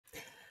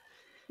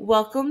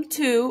Welcome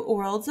to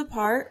Worlds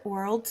Apart,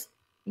 Words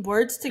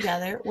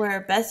Together, where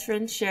best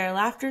friends share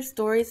laughter,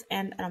 stories,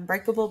 and an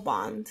unbreakable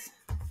bond.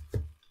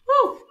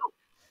 Woo!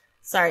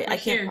 Sorry, We're I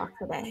can't here. talk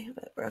today,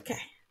 but we're okay.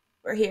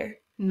 We're here.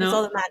 That's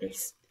all No, that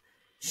matters.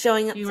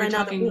 Showing up you for were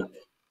another talking week.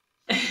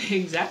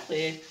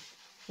 exactly.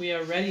 We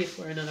are ready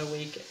for another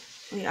week.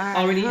 We are.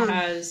 Already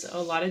has a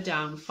lot of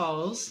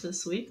downfalls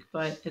this week,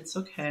 but it's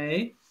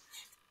okay.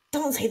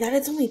 Don't say that.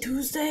 It's only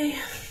Tuesday.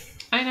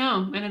 I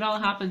know, and it all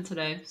happened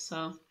today,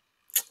 so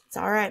It's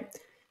all right.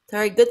 It's all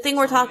right. Good thing it's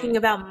we're all talking right.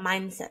 about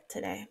mindset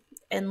today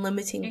and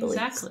limiting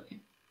beliefs.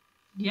 Exactly.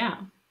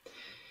 Yeah.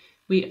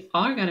 We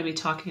are going to be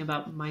talking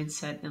about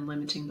mindset and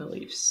limiting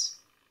beliefs,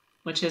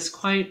 which is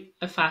quite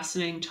a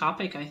fascinating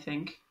topic, I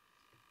think.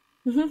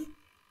 hmm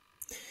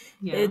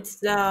Yeah.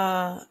 It's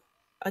a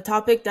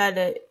topic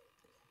that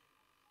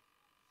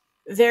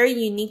very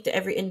unique to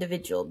every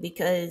individual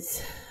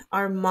because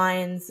our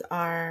minds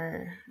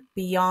are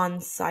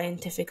beyond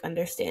scientific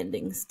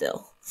understanding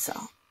still. So,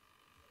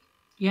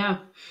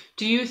 Yeah.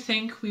 Do you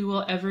think we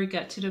will ever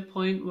get to the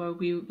point where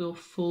we will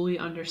fully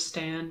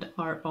understand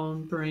our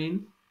own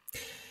brain?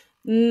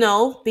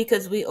 no,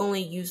 because we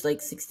only use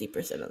like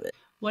 60% of it.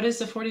 What is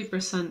the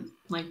 40%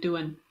 like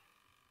doing?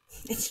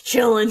 It's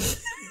chilling.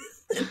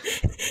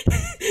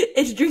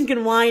 It's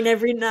drinking wine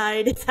every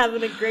night. It's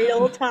having a great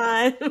old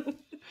time.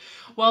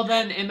 Well,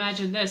 then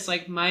imagine this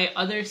like my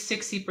other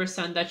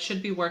 60% that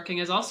should be working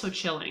is also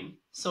chilling.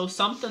 So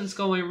something's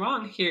going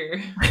wrong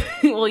here.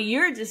 Well,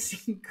 you're just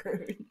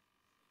screwed.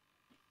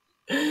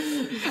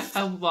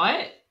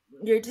 What?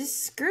 You're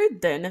just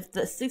screwed then if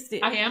the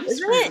 60 I am isn't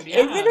screwed,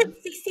 it yeah.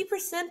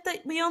 60%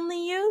 that we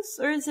only use,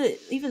 or is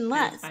it even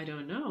less? I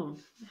don't know.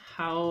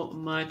 How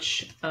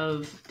much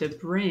of the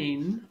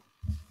brain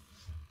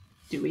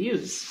do we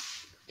use?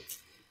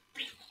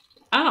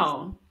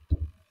 Oh,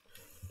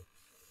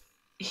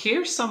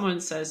 here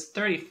someone says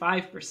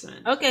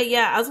 35%. Okay,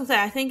 yeah, I was gonna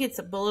say I think it's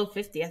below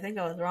 50. I think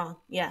I was wrong.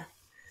 Yeah.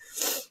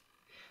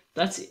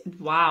 That's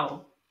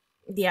wow.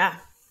 Yeah.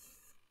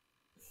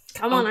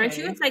 Come on, aren't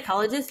you a Okay.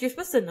 psychologist? You're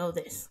supposed to know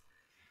this.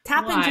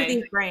 Tap into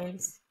these Why?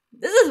 brains.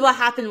 This is what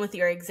happened with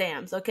your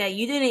exams, okay?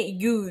 You didn't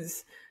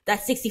use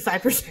that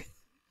 65%.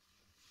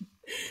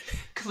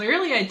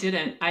 Clearly I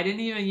didn't. I didn't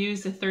even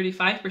use the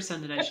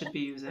 35% that I should be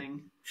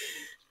using.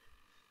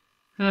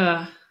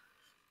 Ugh.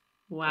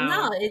 No,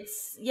 Wow.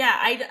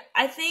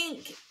 I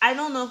think I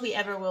don't know if we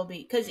ever will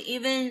be cuz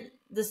even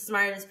the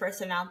smartest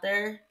person out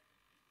there,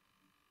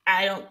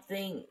 I don't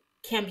think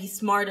can be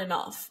smart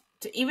enough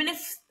to, even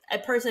if a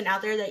person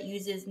out there that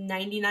uses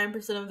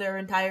 99% of their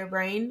entire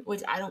brain,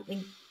 which I don't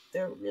think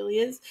there really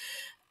is,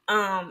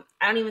 I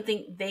don't even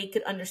think they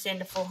could understand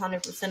the full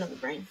 100% of the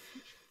brain.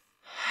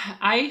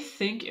 I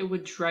think it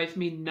would drive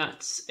me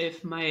nuts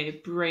if my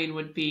brain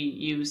would be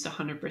used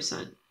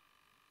 100%.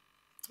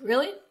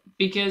 Really?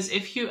 Because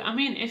if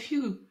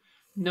you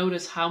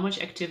notice how much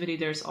activity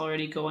there's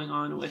already going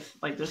on with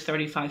like the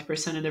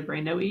 35% of the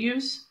brain that we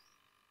use,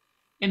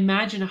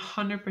 imagine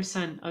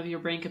 100% of your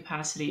brain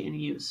capacity in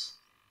use.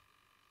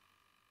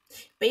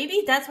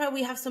 Maybe that's why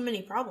we have so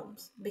many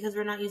problems because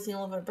we're not using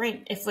all of our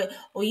brain. If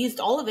we used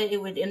all of it,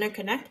 it would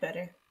interconnect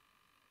better.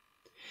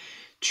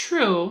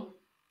 True,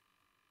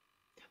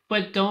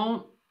 but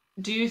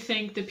do you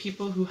think the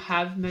people who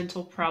have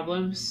mental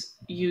problems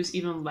use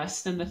even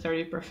less than the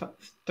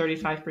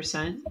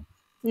 35%?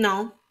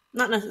 No,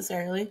 not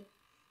necessarily.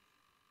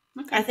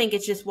 I Okay. think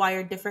it's just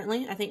wired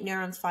differently. I think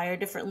neurons fire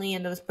differently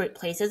in those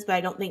places, but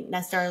I don't think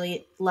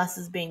necessarily less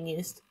is being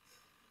used.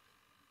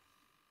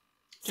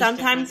 Just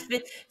Sometimes,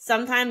 different.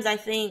 sometimes I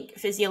think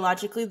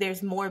physiologically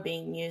there's more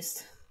being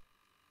used.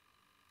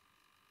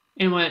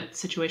 In what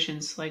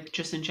situations? Like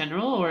just in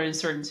general or in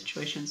certain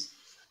situations?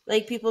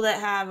 Like people that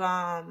have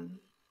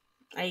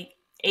like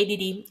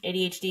ADD,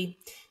 ADHD,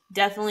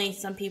 definitely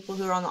some people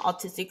who are on the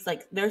autistic.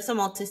 Like there's some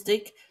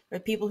autistic or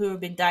people who have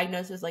been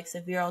diagnosed with like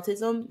severe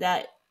autism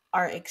that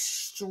are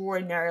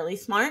extraordinarily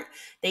smart.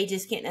 They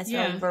just can't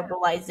necessarily Yeah.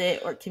 verbalize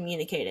it or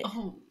communicate it.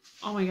 Oh,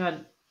 oh my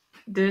God.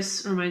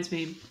 This reminds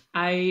me.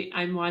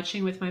 I'm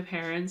watching with my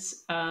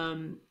parents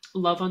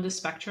Love on the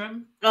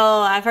Spectrum.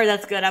 Oh, I've heard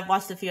that's good. I've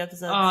watched a few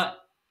episodes. Uh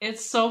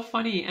it's so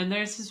funny and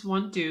there's this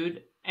one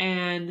dude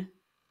and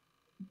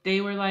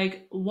they were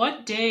like,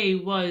 "What day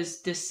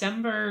was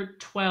December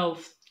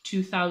 12th,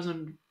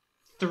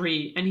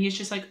 2003?" And he's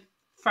just like,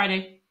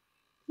 "Friday."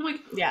 I'm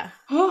like, Yeah,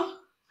 "Oh,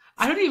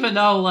 I don't even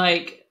know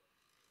like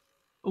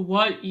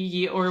what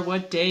year or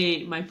what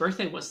day my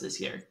birthday was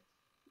this year."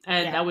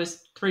 And yeah, that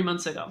was 3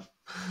 months ago.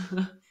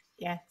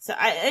 yeah. So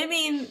I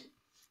mean,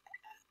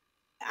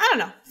 I don't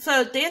know.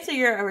 So to answer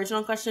your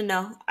original question,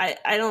 no,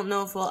 I don't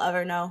know if we'll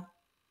ever know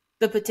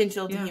the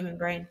potential of the Yeah, human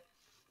brain.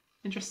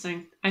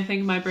 interesting. I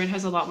think my brain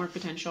has a lot more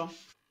potential.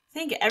 I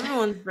think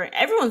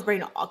everyone's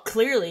brain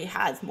clearly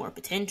has more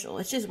potential.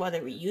 It's just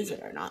whether we use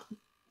it or not,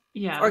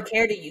 or Yeah.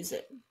 care to use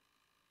it.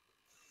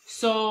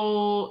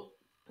 So,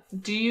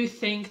 do you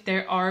think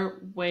there are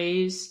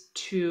ways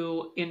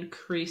to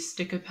increase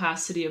the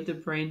capacity of the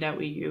brain that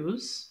we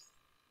use?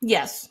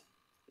 Yes,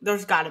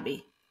 there's got to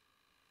be.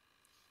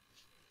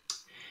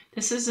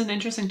 This is an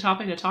interesting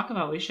topic to talk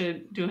about. We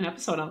should do an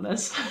episode on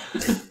this.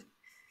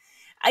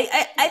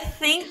 I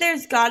think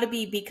there's got to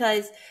be,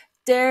 because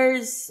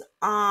there's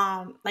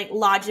like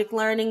logic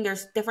learning,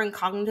 there's different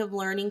cognitive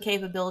learning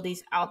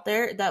capabilities out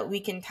there that we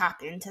can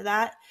tap into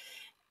that.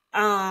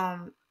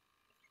 um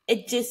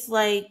it just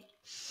like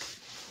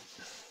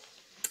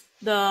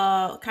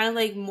the kind of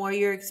like more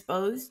you're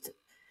exposed,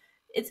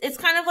 it's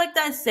kind of like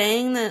that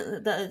saying,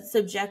 the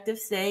subjective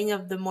saying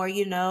of the more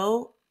you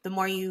know, the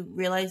more you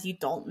realize you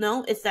don't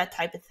know. It's that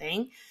type of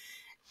thing.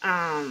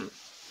 um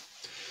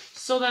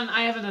So then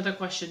I have another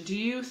question. Do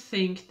you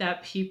think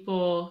that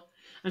people,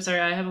 I'm sorry,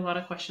 I have a lot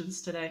of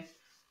questions today.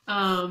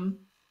 Um,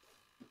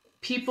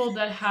 People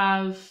that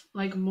have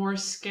like more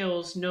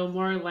skills, know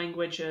more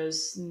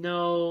languages,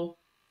 know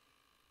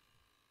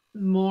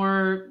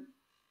more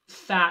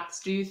facts,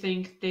 do you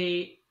think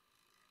they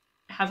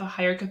have a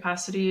higher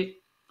capacity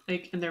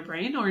like in their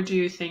brain, or do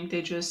you think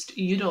they just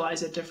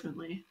utilize it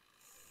differently?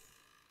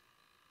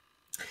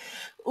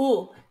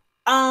 Ooh,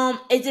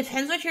 it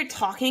depends what you're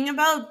talking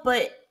about,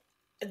 but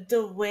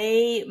the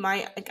way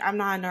my, like, I'm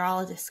not a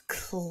neurologist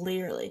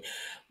clearly,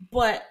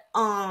 but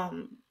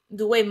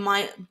the way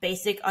my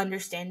basic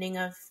understanding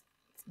of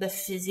the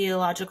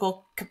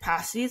physiological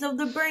capacities of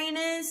the brain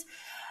is,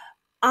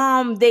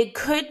 they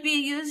could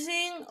be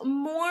using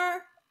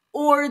more,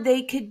 or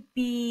they could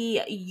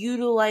be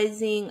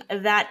utilizing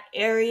that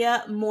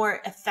area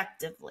more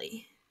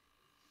effectively,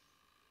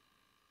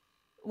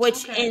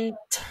 which Okay. in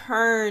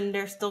turn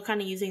they're still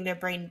kind of using their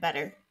brain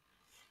better.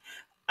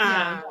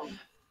 Yeah. um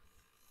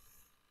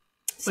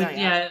so But yeah.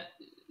 yeah,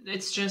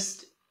 it's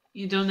just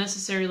you don't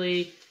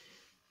necessarily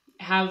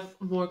have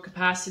more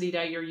capacity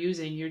that you're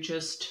using. You're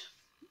just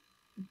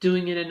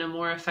doing it in a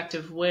more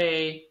effective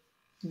way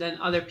than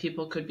other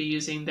people could be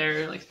using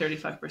their like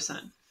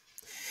 35%.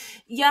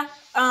 Yeah,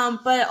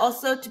 but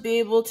also to be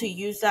able to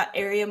use that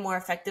area more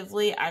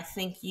effectively, I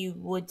think you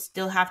would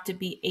still have to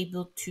be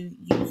able to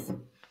use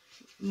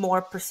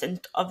more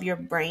percent of your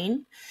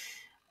brain.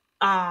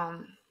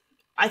 Um,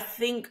 I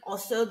think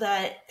also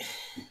that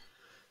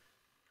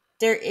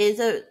there is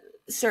a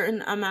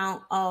certain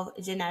amount of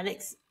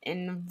genetics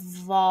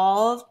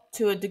involved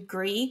to a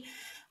degree,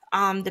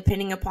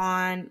 depending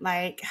upon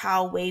like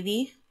how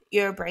wavy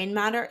your brain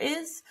matter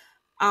is.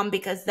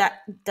 Because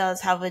that does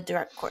have a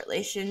direct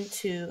correlation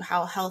to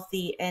how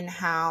healthy and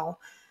how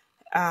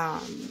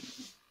um,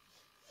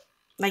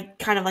 like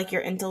kind of like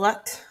your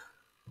intellect.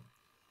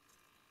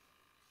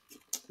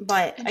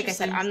 But like I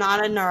said, Interesting. I'm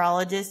not a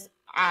neurologist.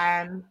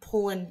 I'm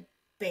pulling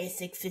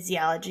basic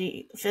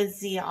physiology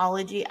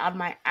out of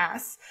my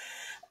ass.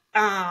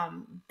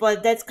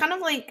 But that's kind of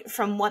like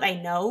from what I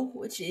know,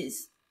 which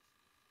is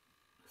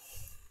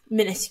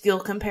minuscule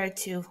compared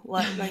to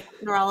what like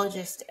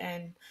neurologists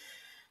and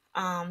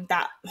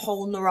that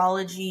whole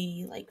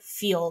neurology like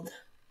field.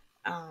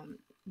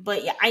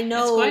 But yeah, I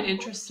It's quite know.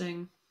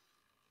 interesting.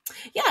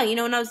 Yeah,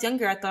 when I was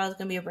younger, I thought I was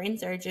gonna be a brain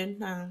surgeon.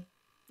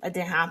 That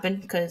didn't happen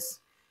because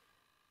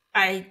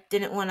I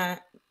didn't want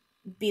to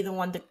be the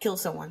one to kill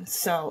someone.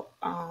 So,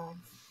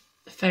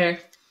 Fair.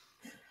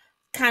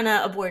 kind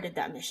of aborted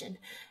that mission.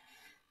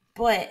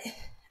 But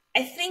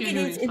I think You're it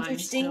is doing fine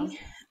still. interesting,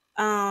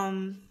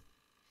 um,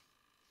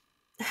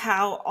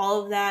 how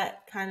all of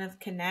that kind of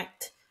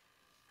connect.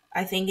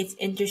 I think it's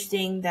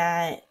interesting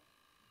that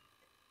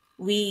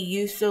we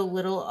use so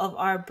little of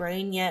our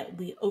brain, yet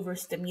we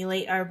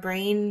overstimulate our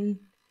brain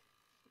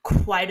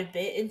quite a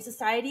bit in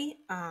society.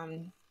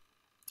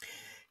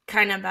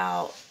 Kind of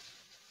about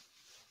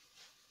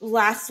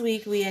last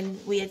week we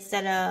had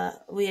said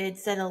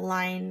a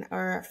line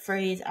or a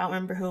phrase. I don't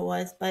remember who it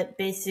was, but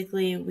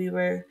basically we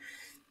were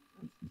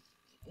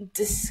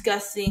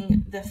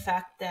discussing the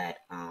fact that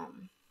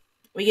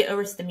we get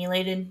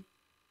overstimulated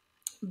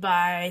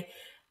by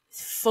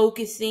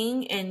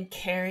focusing and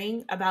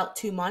caring about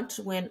too much,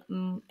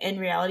 when in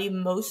reality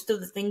most of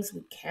the things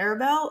we care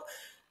about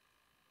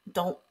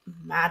don't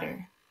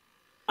matter.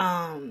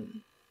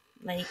 um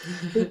like,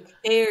 who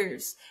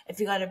cares if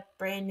you got a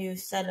brand new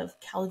set of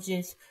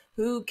couches?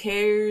 Who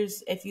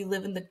cares if you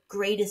live in the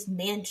greatest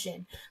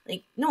mansion?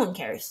 Like, no one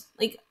cares.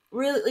 Like,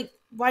 really, like,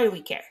 why do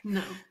we care?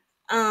 No.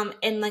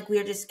 And like,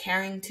 we're just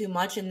caring too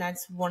much, and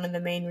that's one of the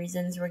main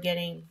reasons we're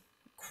getting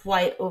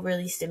quite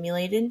overly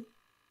stimulated.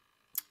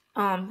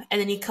 And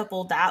then you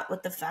couple that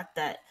with the fact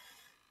that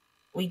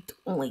we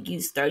only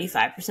use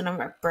 35% of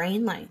our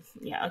brain. Like,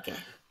 yeah, okay.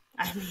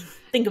 I mean,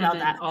 think And about then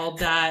that.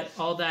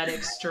 all that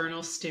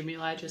external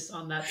stimuli just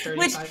on that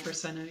Which,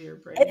 35% of your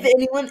if brain.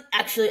 anyone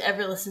actually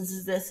ever listens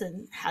to this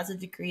and has a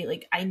degree,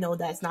 like, I know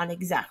that's not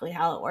exactly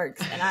how it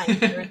works, and I'm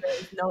sure there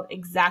is no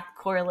exact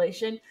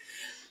correlation.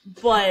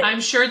 But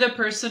I'm sure the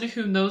person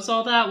who knows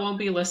all that won't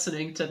be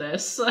listening to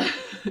this.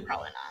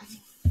 probably not.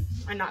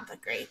 Are not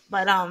that great.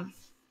 But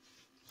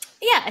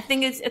yeah, I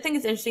think it's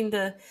interesting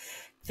to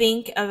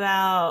think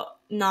about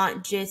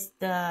not just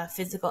the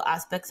physical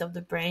aspects of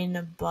the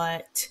brain,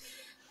 but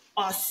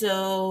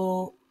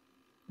also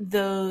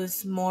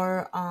those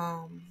more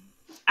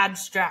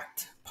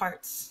abstract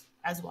parts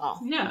as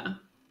well. Yeah.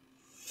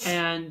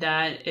 And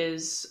that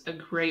is a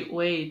great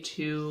way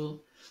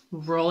to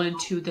roll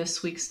into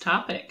this week's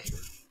topic,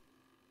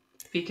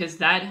 because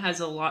that has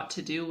a lot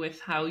to do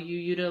with how you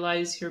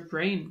utilize your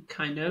brain,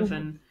 kind of, Mhm.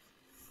 and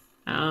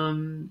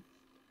um,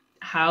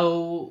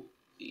 how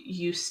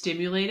you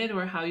stimulate it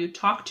or how you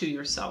talk to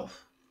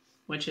yourself,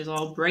 which is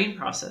all brain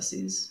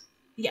processes.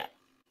 Yeah.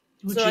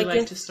 Would So I you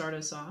like to guess start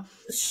us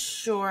off?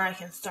 sure I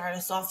can start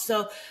us off.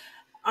 So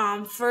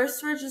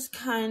first we're just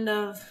kind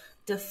of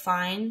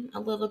define a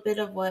little bit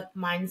of what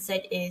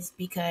mindset is,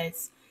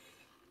 because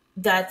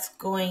that's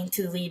going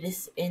to lead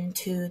us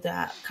into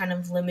that kind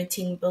of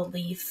limiting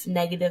belief,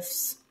 negative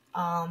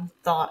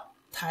thought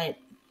type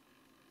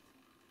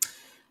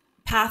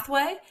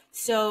pathway.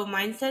 So,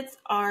 mindsets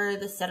are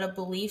the set of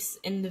beliefs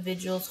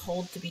individuals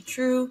hold to be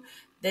true,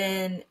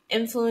 then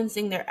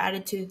influencing their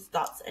attitudes,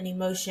 thoughts, and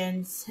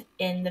emotions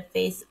in the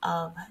face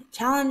of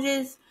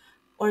challenges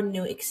or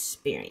new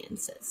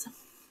experiences.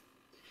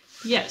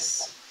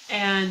 Yes.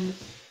 And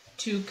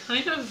to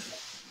kind of,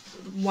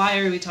 why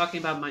are we talking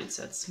about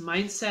mindsets?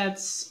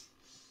 Mindsets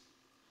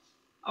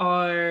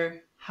are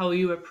how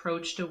you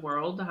approach the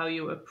world, how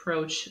you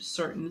approach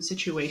certain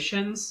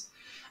situations.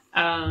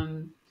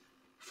 Um,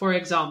 for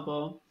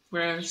example,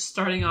 we're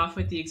starting off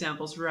with the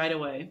examples right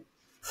away.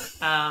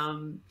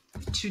 Um,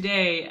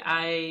 Today,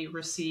 I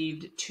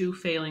received 2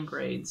 failing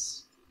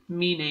grades,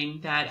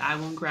 meaning that I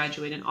won't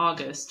graduate in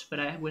August, but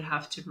I would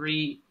have to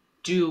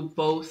redo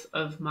both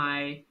of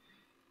my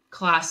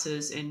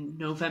classes in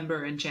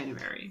November and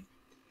January.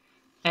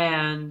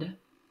 And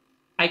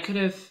I could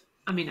have,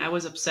 I mean, I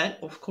was upset,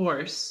 of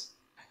course,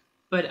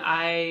 but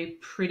I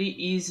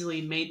pretty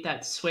easily made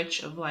that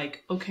switch of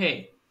like,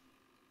 okay,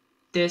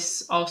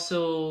 this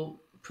also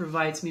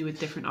provides me with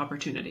different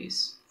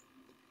opportunities.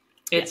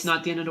 It's Yes.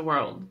 not the end of the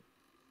world.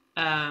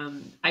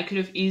 I could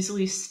have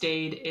easily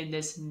stayed in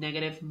this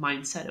negative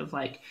mindset of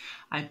like,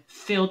 I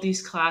failed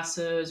these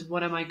classes.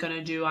 What am I going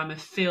to do? I'm a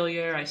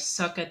failure. I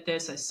suck at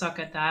this. I suck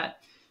at that.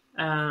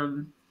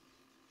 Um,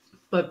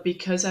 but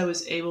because I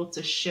was able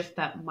to shift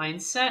that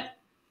mindset,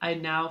 I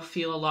now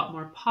feel a lot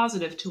more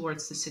positive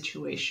towards the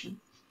situation.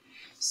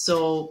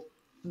 So,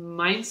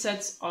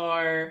 mindsets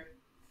are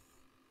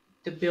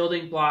the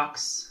building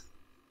blocks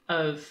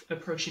of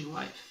approaching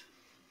life.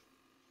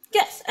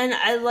 Yes, and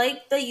I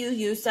like that you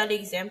used that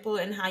example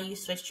and how you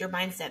switched your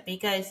mindset,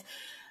 because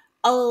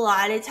a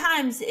lot of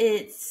times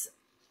it's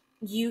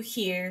you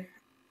hear,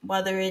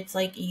 whether it's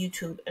like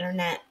YouTube,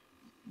 internet,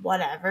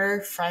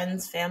 whatever,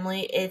 friends,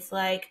 family, it's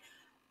like,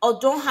 oh,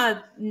 don't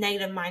have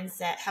negative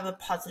mindset, have a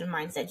positive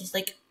mindset. Just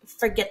like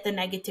forget the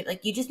negative.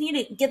 Like you just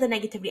need to get the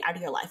negativity out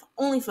of your life.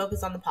 Only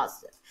focus on the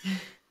positive.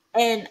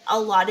 And a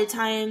lot of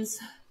times,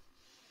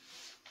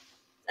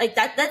 like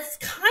that's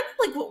kind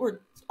of like what we're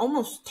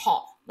almost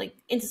taught, like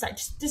in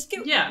society. Just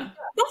get, Yeah,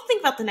 don't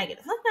think about the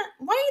negative. Like that,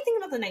 why are you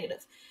thinking about the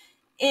negative?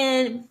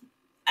 And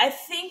I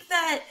think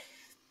that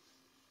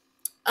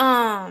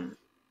um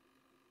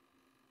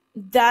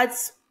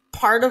that's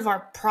part of our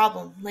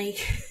problem. Like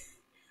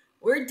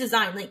we're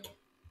designed, like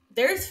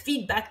there's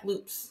feedback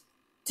loops,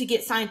 to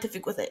get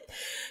scientific with it,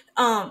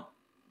 um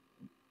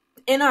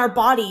in our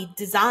body,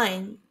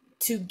 designed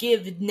to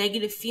give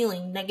negative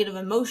feeling, negative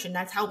emotion.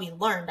 That's how we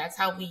learn, that's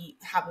how we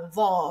have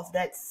evolved,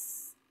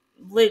 that's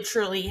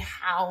literally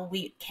how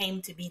we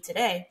came to be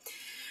today.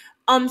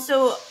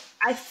 So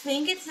I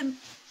think it's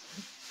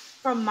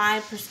from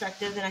my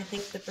perspective, and I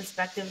think the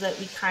perspective that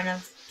we kind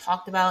of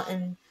talked about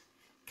and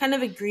kind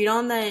of agreed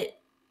on, that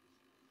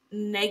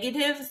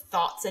negative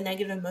thoughts and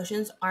negative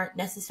emotions aren't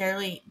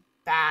necessarily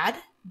bad,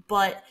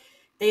 but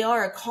they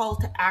are a call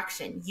to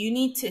action. You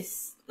need to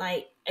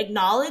like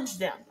acknowledge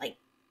them, like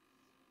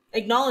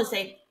acknowledge,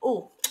 say,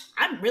 oh,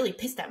 I'm really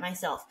pissed at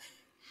myself.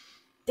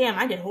 Damn,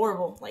 I did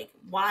horrible. Like,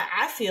 why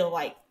I feel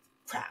like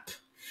crap.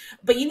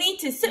 But you need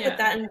to sit with yeah,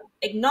 that and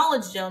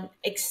acknowledge them,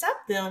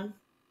 accept them,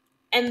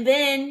 and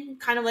then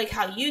kind of like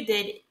how you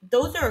did,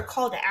 those are a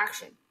call to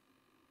action.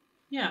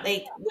 yeah,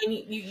 Like when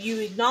you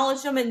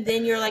acknowledge them, and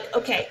then you're like,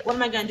 okay, what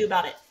am I going to do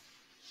about it?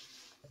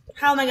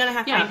 How am I going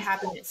to find yeah,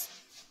 happiness?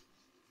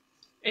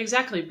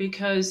 exactly.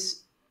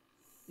 Because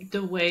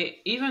the way,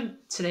 even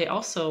today,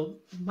 also,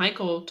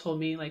 Michael told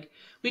me, like,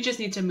 we just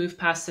need to move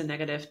past the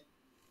negative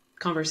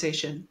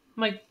conversation.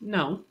 I'm like,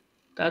 no,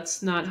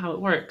 that's not how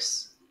it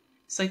works.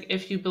 It's like,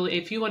 if you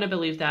want to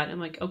believe that, I'm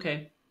like,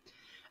 okay.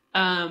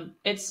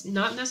 It's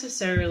not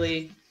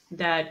necessarily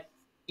that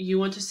you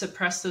want to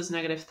suppress those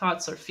negative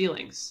thoughts or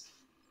feelings,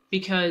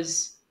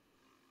 because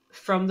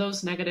from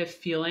those negative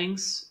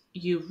feelings,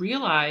 you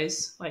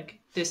realize like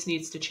this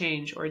needs to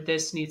change or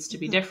this needs to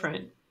be Mm-hmm.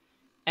 different.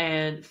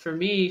 And for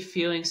me,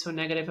 feeling so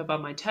negative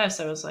about my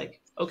test, I was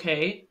like,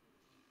 okay,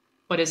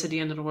 but is it the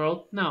end of the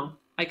world? No,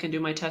 I can do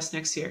my test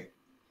next year.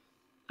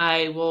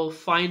 I will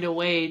find a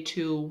way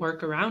to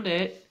work around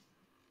it,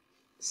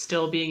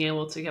 still being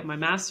able to get my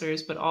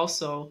master's, but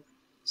also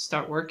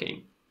start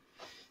working.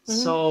 Mm-hmm.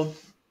 So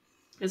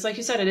it's like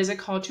you said, it is a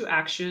call to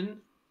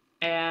action,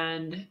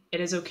 and it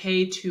is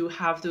okay to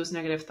have those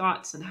negative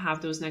thoughts and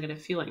have those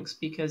negative feelings,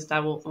 because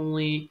that will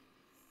only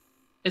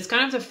it's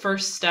kind of the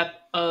first step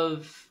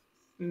of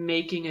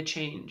making a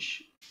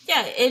change.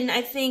 Yeah, and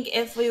I think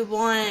if we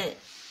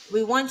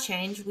want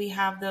change, we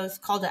have those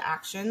call to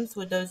actions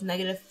with those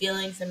negative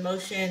feelings,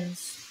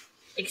 emotions,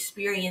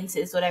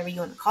 experiences, whatever you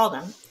want to call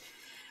them.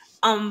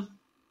 Um,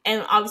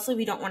 and obviously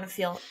we don't want to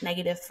feel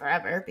negative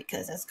forever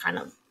because that's kind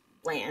of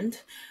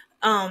bland.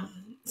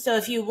 So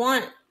if you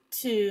want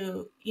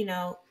to,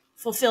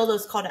 fulfill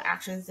those call to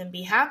actions and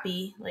be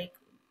happy, like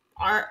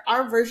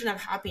our version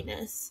of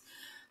happiness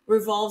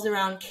revolves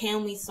around,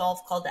 can we solve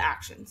call to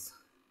actions?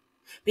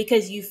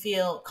 Because you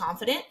feel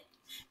confident,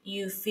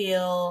 you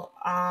feel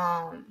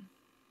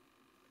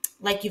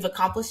like you've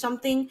accomplished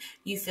something,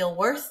 you feel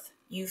worth,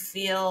 you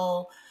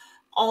feel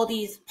all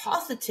these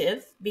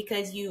positive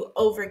because you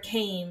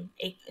overcame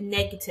a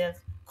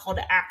negative call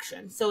to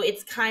action. So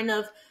it's kind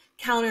of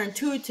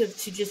counterintuitive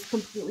to just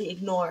completely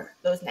ignore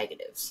those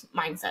negatives,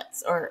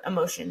 mindsets or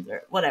emotions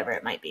or whatever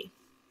it might be.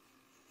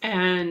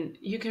 And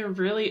you can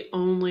really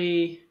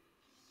only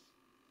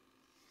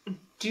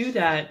do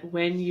that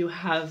when you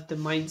have the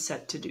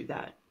mindset to do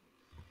that.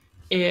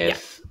 Yeah.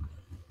 If,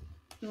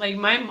 like,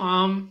 my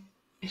mom,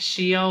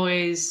 she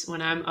always,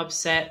 when I'm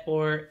upset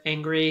or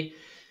angry,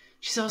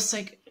 she's always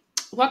like,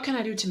 what can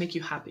I do to make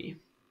you happy?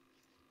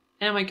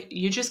 And I'm like,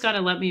 you just got to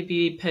let me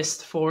be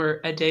pissed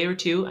for a day or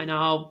two and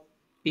I'll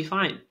be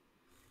fine.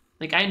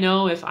 Like, I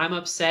know if I'm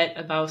upset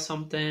about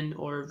something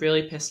or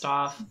really pissed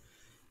off,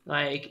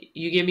 like,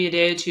 you give me a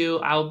day or two,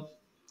 I'll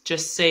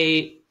just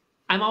say,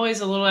 I'm always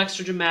a little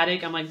extra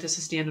dramatic. I'm like, this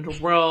is the end of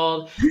the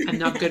world. I'm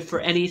not good for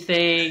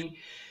anything.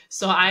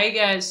 So I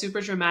get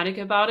super dramatic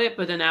about it.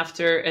 But then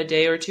after a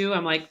day or two,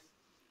 I'm like,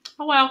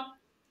 oh, well,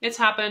 it's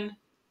happened.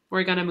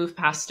 We're going to move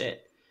past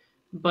it.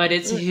 But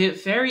it's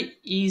very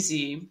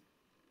easy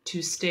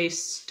to stay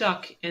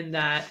stuck in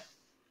that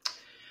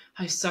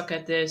I suck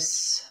at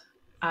this.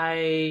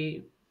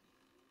 I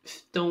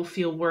don't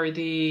feel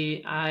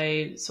worthy.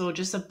 So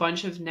just a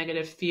bunch of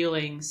negative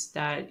feelings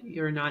that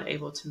you're not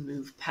able to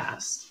move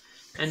past.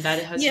 And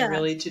that has Yeah.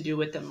 really to do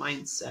with the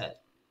mindset.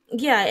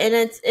 Yeah, and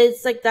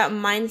it's like that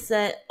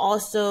mindset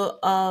also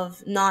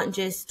of not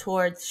just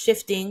towards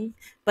shifting,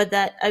 but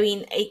that I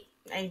mean,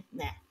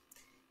 nah.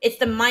 It's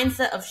the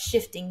mindset of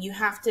shifting. You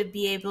have to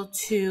be able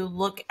to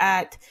look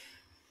at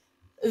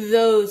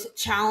those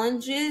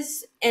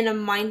challenges in a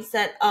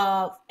mindset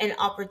of an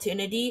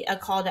opportunity, a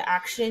call to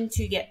action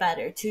to get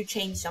better, to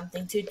change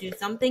something, to do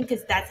something,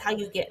 because that's how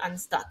you get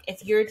unstuck.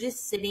 If you're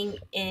just sitting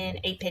in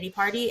a pity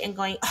party and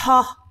going,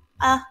 oh,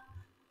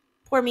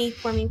 poor me,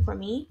 poor me, poor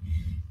me,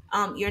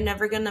 you're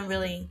never gonna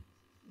really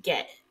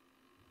get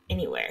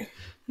anywhere.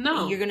 You're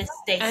No. gonna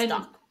stay And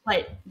stuck.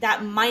 But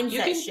that you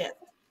mindset can shift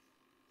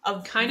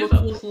of kind of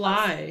looking of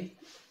apply.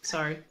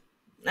 Sorry.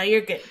 no,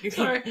 you're good. You're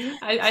good. Sorry.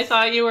 I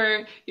thought you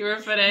were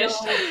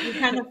finished. No, you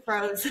kind of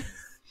froze.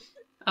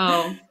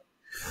 Oh.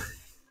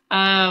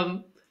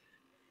 Um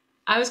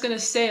I was gonna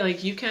say,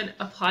 like, you can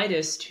apply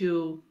this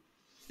to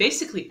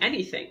basically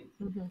anything.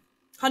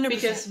 100%.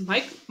 Because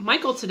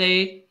Michael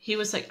today, he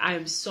was like, I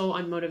am so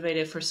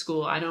unmotivated for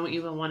school. I don't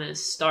even want to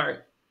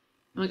start.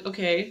 I'm like,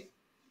 okay,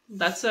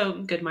 that's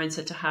a good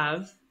mindset to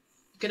have.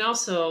 You can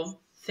also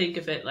think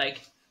of it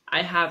like,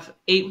 I have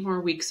 8 more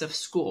weeks of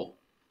school.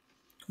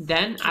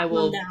 Then I Counting them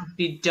will down.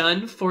 be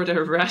done for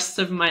the rest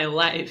of my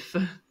life.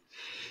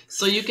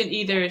 So you can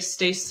either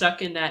stay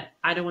stuck in that,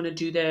 I don't want to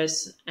do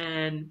this,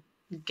 and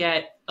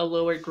get a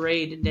lower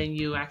grade than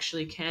you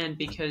actually can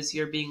because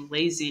you're being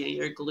lazy and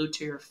you're glued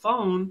to your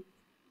phone.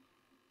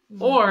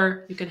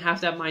 Or you can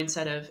have that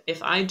mindset of,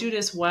 if I do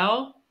this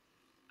well,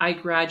 I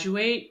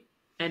graduate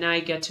and I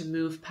get to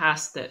move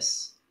past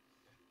this.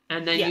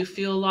 And then Yeah. you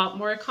feel a lot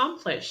more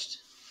accomplished.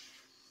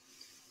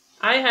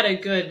 I had a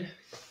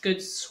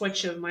good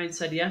switch of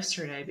mindset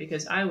yesterday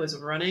because I was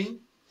running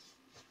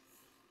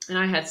and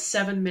I had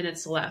 7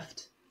 minutes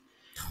left.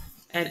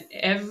 And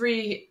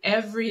every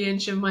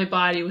inch of my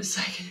body was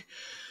like,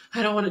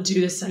 I don't want to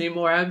do this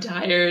anymore. I'm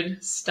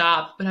tired.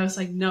 Stop. But I was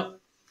like, no,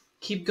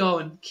 keep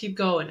going, keep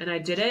going. And I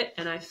did it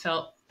and I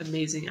felt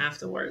amazing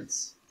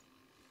afterwards.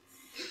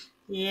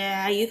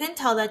 Yeah, you can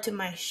tell that to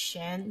my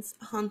shins.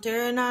 Hunter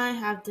and I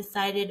have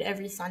decided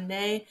every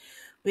Sunday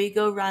we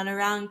go run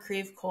around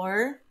Creve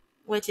Coeur,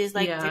 which is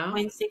like Yeah.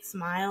 3.6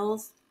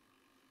 miles.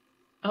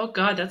 Oh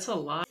God, that's a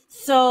lot.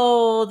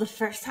 So the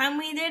first time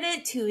we did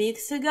it 2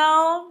 weeks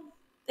ago,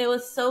 it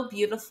was so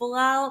beautiful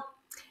out.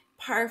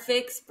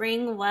 Perfect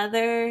spring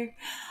weather.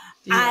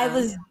 I Yeah.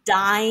 was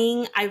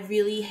dying. I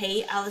really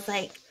hate. I was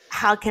like,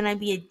 how can I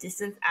be a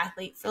distance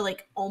athlete for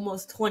like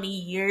almost 20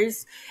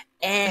 years?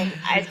 And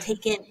I've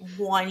taken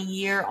 1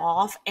 year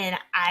off and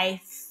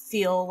I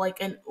feel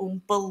like an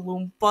Oompa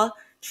Loompa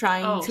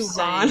trying Oh, to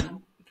run.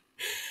 same.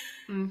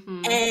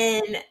 Mm-hmm.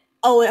 And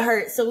oh, it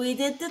hurt. So we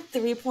did the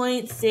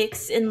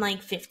 3.6 in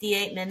like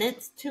 58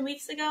 minutes 2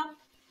 weeks ago.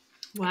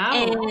 Wow.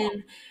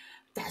 And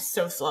that's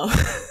so slow.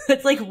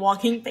 It's like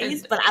walking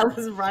pace, It but I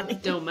was running.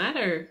 don't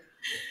matter.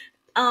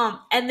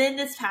 And then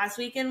this past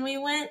weekend we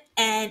went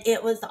and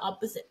it was the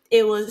opposite.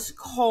 It was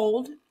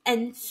cold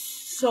and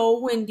so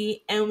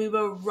windy and we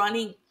were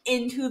running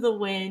into the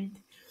wind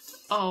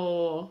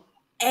Oh,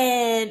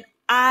 And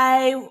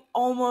I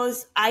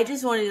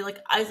just wanted to, like,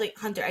 I was like,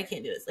 Hunter, I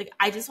can't do this. Like,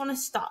 I just want to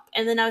stop.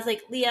 And then I was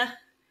like, Leah,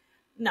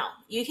 no,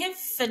 you can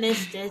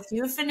finish this.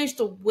 You finished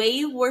the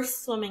way worse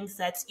swimming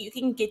sets. You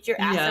can get your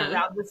ass yeah.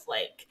 around this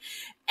lake.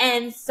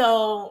 And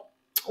so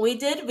we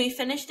did. We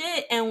finished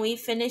it, and we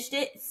finished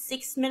it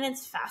 6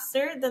 minutes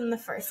faster than the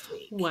first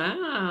week.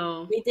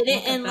 Wow. We did it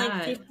Look at in like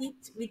that. 50.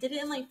 We did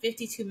it in like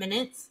 52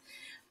 minutes.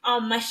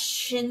 My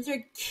shins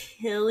are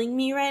killing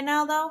me right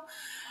now, though.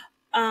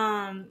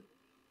 Um,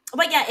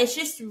 but yeah, it's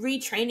just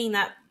retraining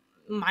that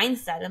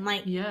mindset. And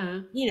like,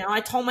 Yeah.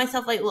 I told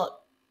myself, like, look,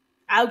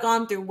 I've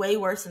gone through way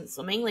worse in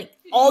swimming. Like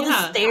all the Yeah.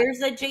 stairs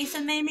that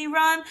Jason made me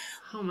run,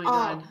 Oh my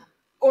God. um,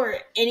 or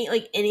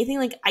anything,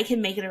 like I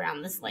can make it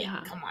around this lake.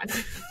 Yeah. Come on.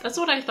 That's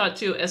what I thought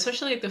too.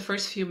 Especially like the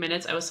first few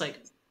minutes, I was like,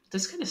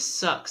 this kind of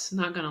sucks,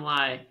 not gonna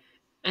lie.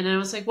 And I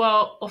was like,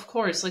 well, of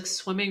course, like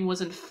swimming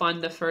wasn't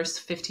fun the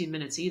first 15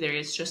 minutes either.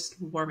 It's just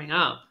warming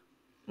up.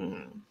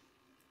 Mhm.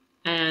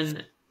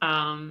 And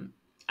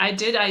I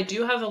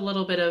do have a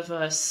little bit of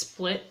a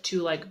split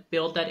to like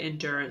build that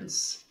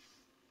endurance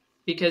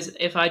because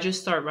if I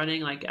just start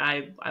running, like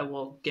I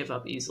will give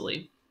up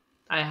easily.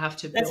 I have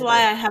to That's build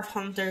why I it. have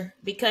Hunter,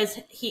 because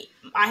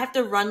I have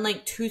to run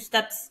like 2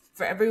 steps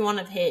for every one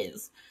of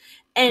his.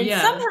 And Yeah.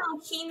 somehow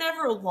he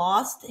never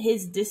lost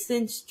his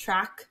distance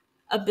track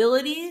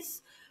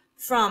abilities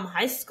from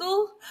high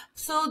school.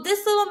 So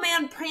this little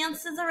man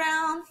prances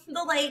around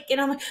the lake,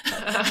 and I'm like,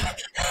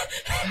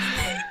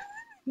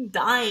 But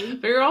dying.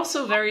 you're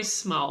also very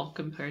small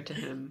compared to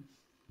him.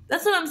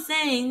 That's what I'm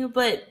saying.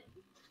 But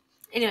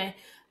anyway,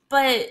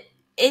 but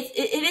it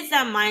is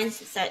that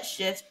mindset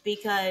shift,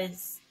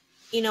 because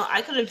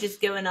I could have just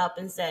given up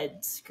and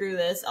said, screw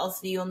this, I'll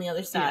see you on the other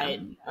Yeah.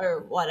 side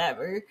or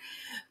whatever.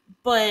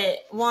 But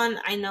one,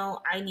 I know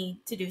I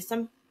need to do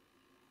some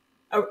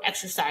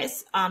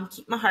exercise,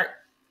 keep my heart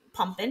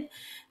pumping.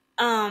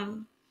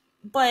 Um,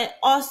 but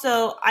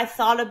also, I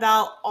thought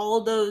about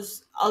all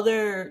those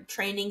other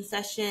training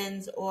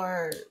sessions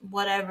or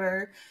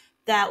whatever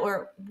that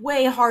were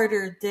way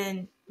harder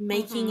than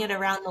making Hmm. it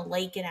around the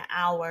lake in an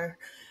hour.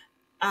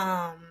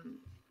 Um,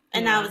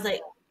 and I Yeah. was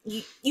like,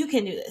 you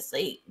can do this.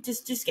 Like,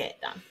 just get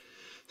it done.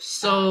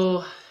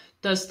 So,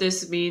 does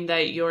this mean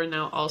that you're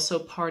now also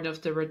part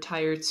of the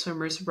Retired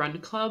Swimmers Run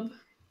Club?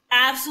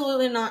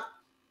 Absolutely not.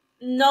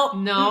 Nope.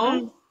 Mm-mm.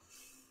 No?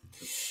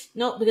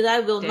 Nope. Because I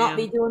will not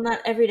be Damn. doing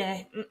that every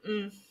day.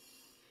 Mm-mm.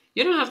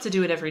 You don't have to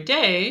do it every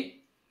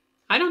day.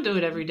 I don't do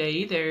it every day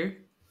either.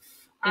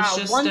 It's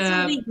just Once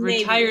a week,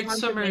 maybe, if retired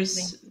Hunter makes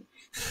me.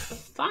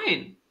 swimmers.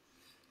 Fine.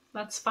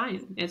 That's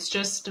fine. It's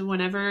just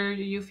whenever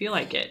you feel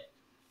like it.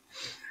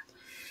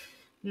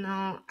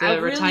 No,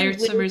 The retired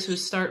swimmers who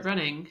start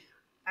running.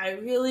 I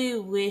really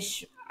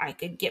wish I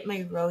could get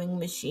my rowing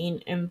machine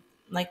in,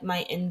 like,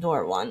 my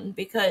indoor one,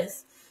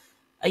 because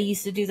I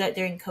used to do that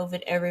during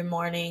COVID every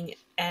morning,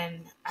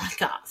 and I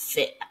got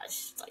fit.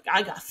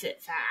 I got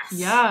fit fast.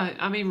 Yeah,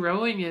 I mean,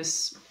 rowing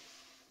is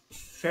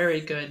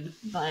very good.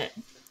 But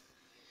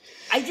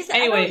I don't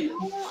Anyway,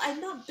 know.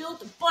 I'm not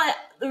built. But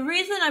the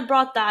reason I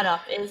brought that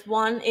up is,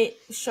 one, it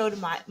showed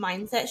my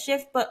mindset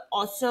shift, but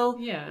also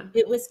yeah.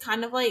 it was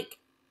kind of like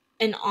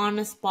an on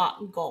the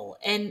spot goal.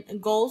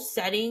 And goal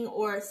setting,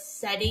 or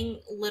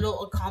setting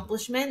little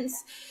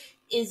accomplishments,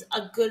 is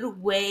a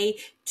good way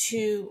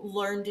to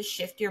learn to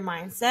shift your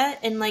mindset.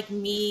 And like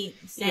me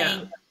Yeah.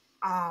 saying,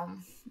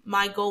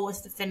 my goal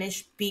was to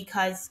finish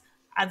because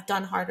I've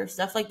done harder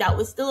stuff. Like, that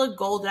was still a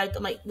goal that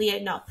I'm like, Leah,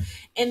 no.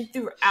 And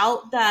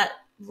throughout that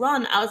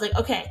run, I was like,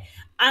 okay,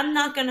 I'm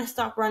not gonna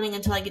stop running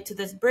until I get to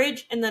this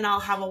bridge, and then I'll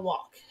have a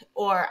walk.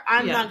 Or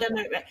I'm Yeah. not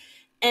gonna,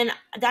 and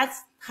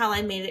that's how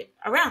I made it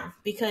around,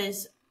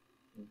 because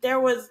I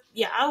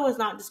was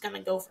not just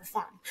gonna go for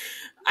fun.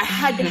 I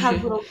had to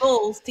have little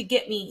goals to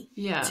get me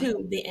Yeah.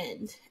 to the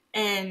end.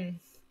 And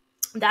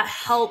that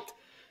helped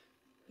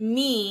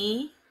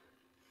me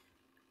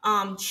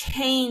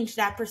change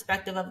that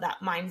perspective of that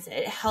mindset.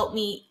 It helped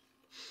me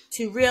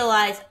to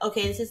realize,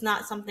 okay, this is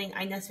not something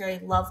I necessarily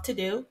love to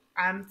do.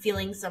 I'm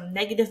feeling some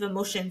negative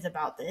emotions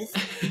about this,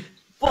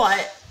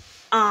 but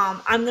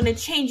I'm going to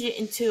change it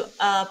into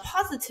a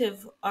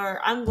positive,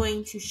 or I'm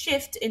going to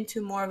shift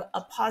into more of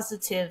a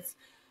positive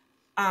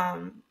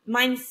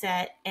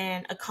mindset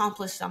and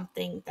accomplish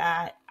something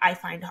that I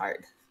find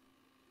hard.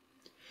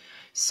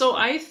 So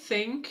I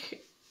don't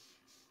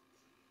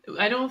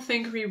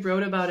think we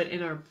wrote about it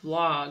in our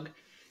blog,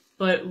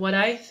 but what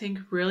I think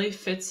really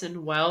fits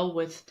in well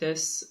with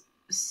this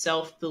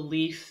self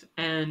belief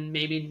and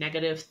maybe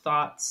negative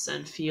thoughts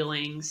and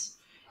feelings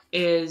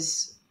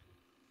is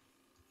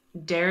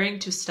daring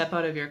to step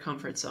out of your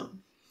comfort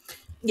zone.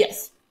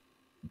 Yes.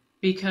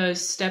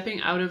 Because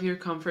stepping out of your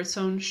comfort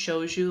zone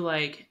shows you,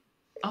 like,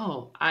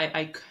 oh,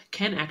 I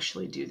can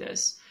actually do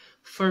this.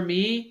 For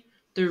me,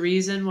 the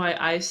reason why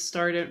I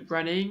started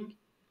running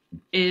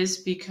is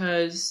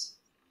because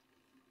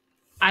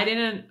I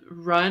didn't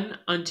run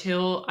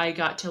until I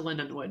got to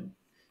Lindenwood.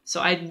 So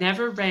I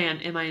never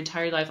ran in my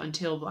entire life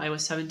until I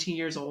was 17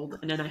 years old,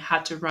 and then I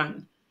had to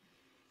run.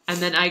 And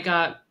then I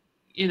got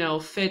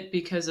fit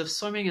because of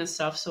swimming and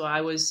stuff. So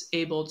I was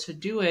able to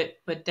do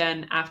it. But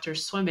then after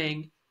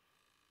swimming,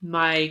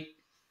 my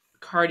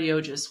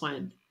cardio just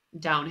went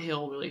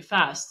downhill really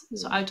fast.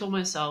 So Hmm. I told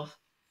myself,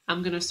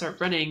 I'm going to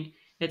start running.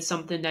 It's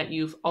something that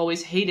you've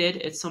always hated,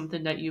 it's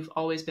something that you've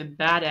always been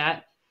bad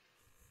at.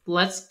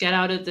 Let's get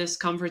out of this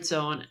comfort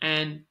zone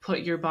and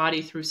put your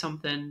body through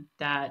something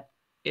that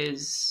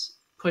is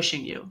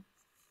pushing you.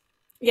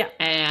 Yeah.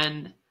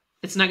 And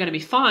it's not going to be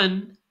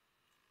fun,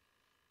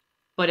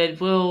 but it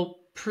will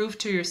prove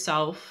to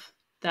yourself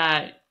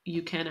that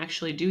you can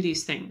actually do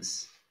these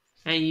things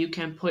and you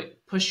can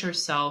push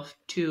yourself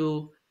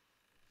to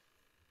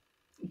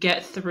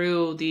get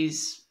through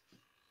these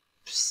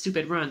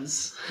stupid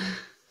runs.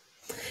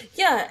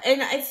 Yeah,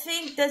 and I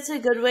think that's a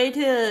good way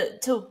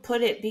to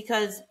put it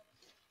because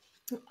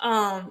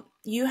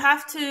you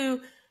have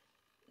to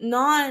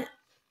not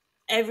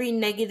every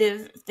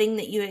negative thing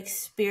that you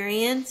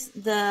experience,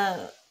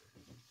 the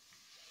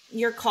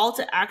your call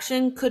to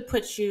action could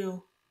put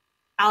you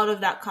out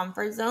of that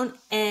comfort zone,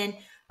 and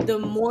the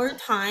more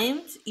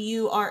times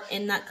you are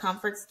in that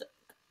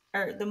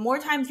or the more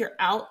times you're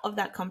out of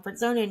that comfort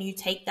zone and you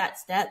take that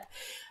step,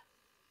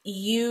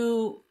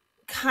 you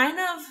kind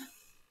of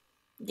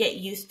get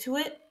used to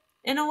it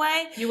in a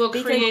way You will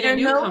because create a you're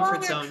new no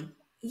comfort longer, zone.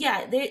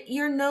 yeah,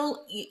 you're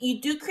no,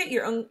 you do create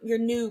your own, your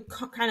new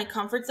kind of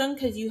comfort zone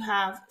because you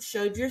have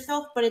showed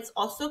yourself, but it's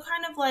also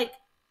kind of like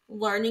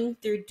learning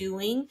through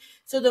doing.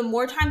 So the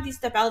more times you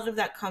step out of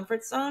that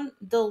comfort zone,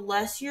 the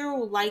less you're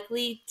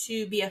likely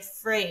to be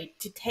afraid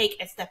to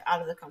take a step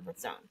out of the comfort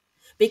zone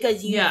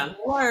because you've Yeah,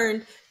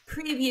 learned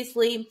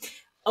previously,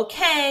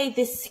 okay,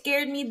 this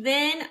scared me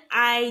then,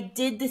 I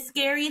did the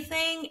scary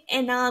thing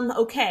and I'm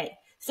okay.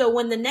 So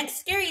when the next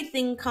scary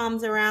thing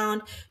comes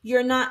around,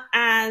 you're not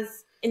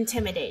as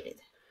intimidated.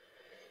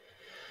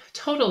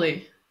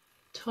 totally.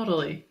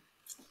 Totally.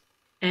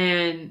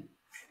 And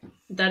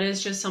that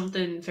is just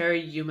something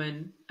very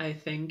human, I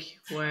think,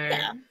 Yeah.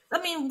 where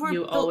I mean, we're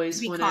you built to always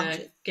be want to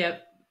conscious.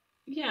 get,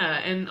 yeah,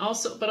 and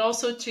also, but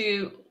also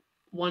to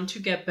want to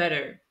get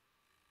better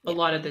a Yeah.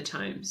 lot of the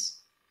times.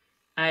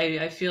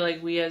 I feel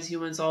like we as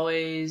humans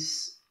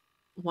always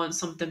want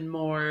something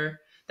more.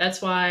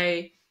 That's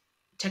why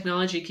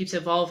technology keeps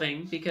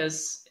evolving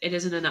because it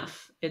isn't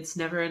enough. It's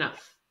never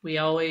enough. We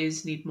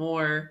always need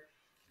more.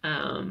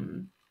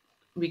 Um,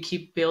 we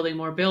keep building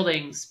more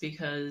buildings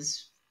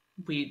because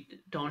we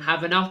don't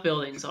have enough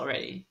buildings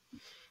already.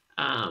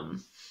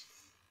 Um,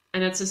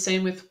 and it's the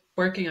same with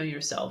working on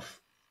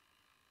yourself.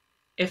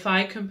 If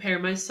I compare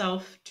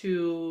myself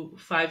to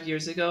 5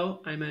 years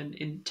ago, I'm an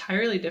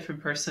entirely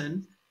different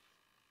person,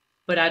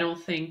 but I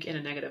don't think in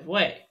a negative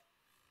way.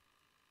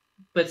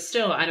 But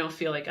still, I don't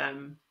feel like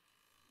I'm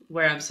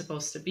where I'm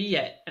supposed to be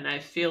yet. And I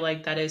feel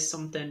like that is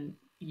something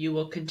you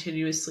will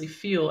continuously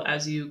feel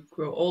as you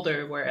grow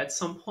older, where at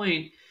some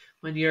point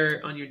when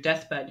you're on your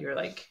deathbed, you're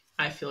like,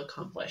 I feel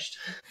accomplished.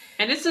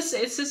 And it's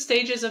the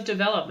stages of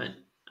development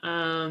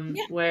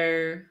Yeah.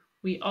 where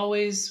we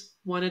always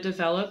want to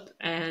develop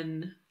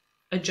and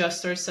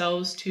adjust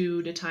ourselves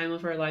to the time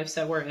of our lives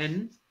that we're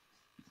in.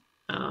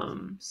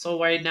 So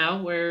right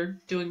now we're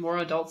doing more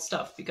adult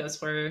stuff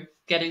because we're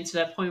getting to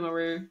that point where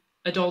we're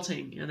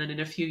adulting, and then in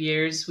a few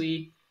years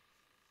we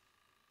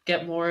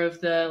get more of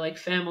the like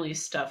family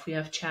stuff. We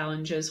have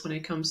challenges when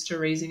it comes to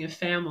raising a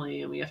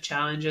family, and we have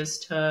challenges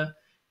to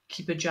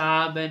keep a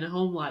job and a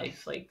home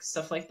life, like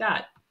stuff like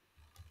that.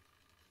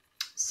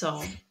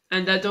 So,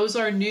 and that those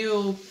are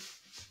new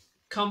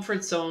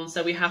comfort zones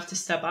that we have to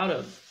step out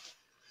of.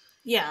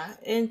 Yeah.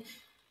 And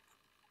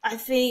I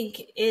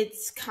think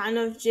it's kind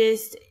of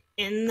just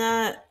in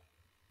that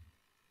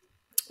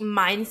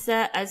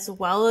mindset as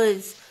well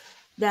as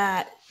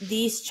that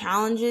these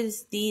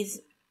challenges, these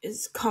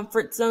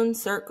comfort zone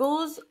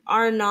circles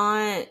are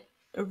not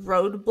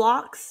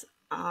roadblocks.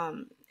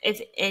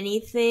 If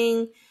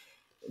anything,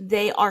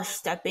 they are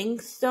stepping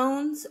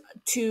stones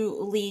to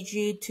lead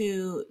you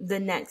to the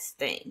next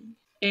thing.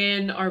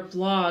 In our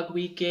blog,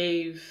 we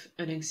gave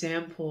an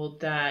example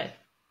that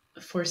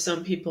for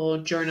some people,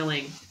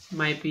 journaling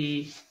might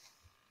be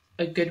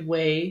a good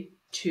way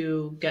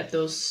to get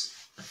those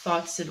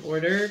thoughts in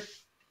order,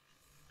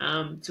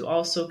 to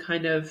also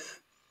kind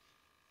of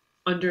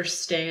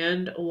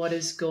understand what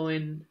is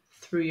going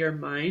through your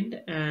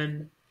mind,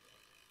 and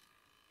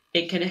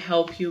it can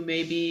help you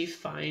maybe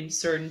find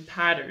certain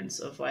patterns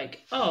of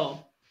like,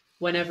 oh,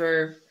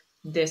 whenever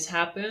this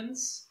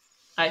happens,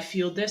 I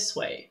feel this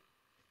way.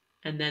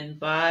 And then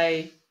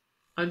by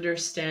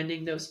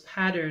understanding those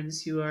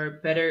patterns, you are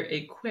better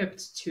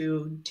equipped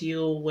to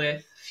deal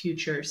with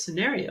future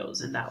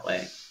scenarios in that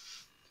way.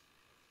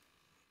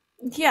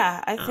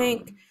 Yeah, I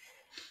think Um,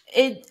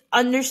 it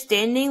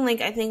understanding,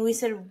 like I think we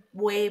said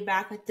way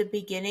back at the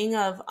beginning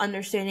of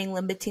understanding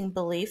limiting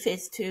belief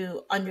is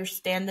to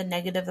understand the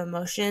negative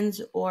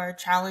emotions or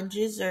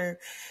challenges or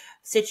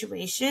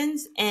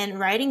situations, and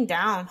writing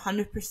down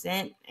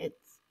 100%,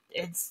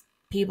 it's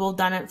people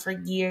done it for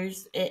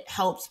years. It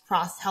helps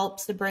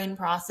the brain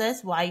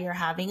process why you're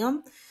having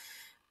them.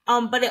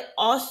 But it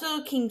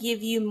also can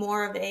give you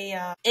more of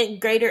a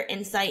greater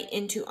insight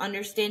into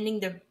understanding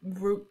the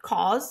root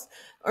cause,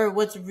 or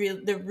what's real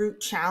the root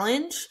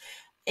challenge,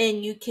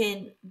 and you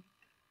can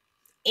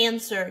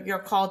answer your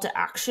call to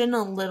action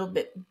a little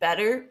bit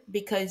better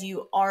because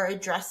you are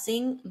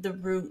addressing the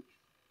root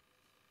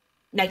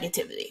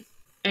negativity.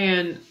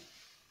 And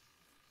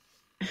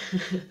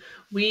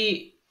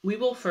we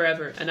will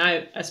forever, and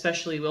I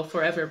especially will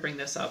forever bring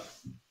this up.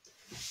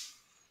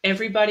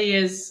 Everybody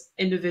is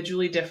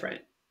individually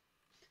different.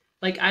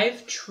 Like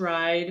I've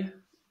tried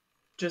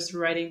just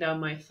writing down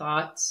my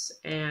thoughts,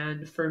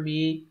 and for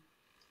me,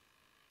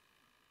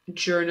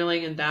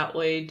 journaling in that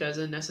way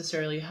doesn't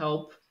necessarily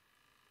help.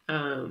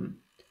 Um,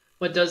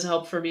 what does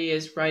help for me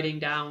is writing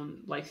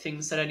down like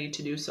things that I need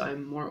to do so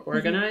I'm more Mhm.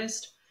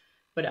 organized.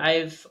 But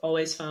I've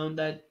always found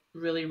that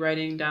really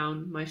writing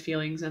down my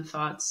feelings and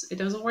thoughts, it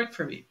doesn't work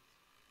for me.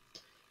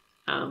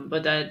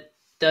 But that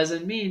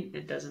doesn't mean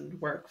it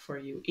doesn't work for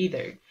you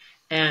either.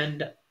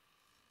 And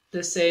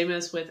the same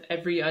as with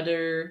every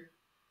other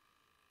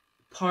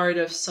part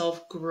of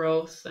self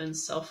growth and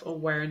self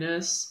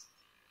awareness,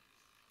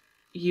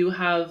 you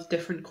have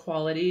different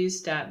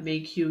qualities that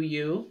make you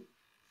you,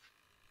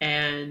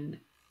 and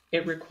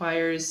it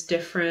requires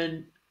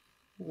different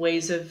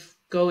ways of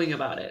going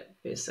about it,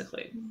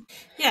 basically.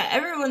 Yeah,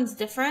 everyone's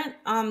different.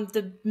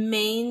 The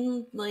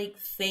main like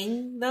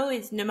thing though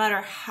is no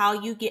matter how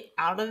you get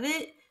out of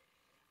it,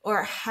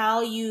 or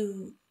how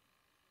you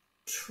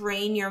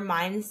train your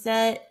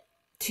mindset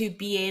to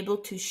be able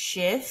to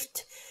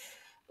shift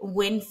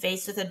when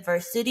faced with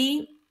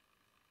adversity,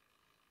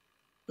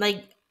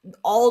 like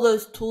all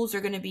those tools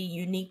are going to be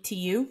unique to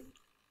you.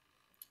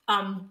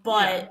 Yeah.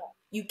 But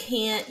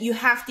you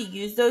have to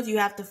use those, you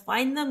have to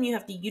find them, you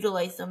have to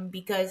utilize them,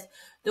 because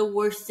the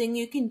worst thing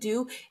you can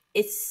do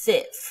is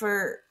sit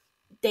for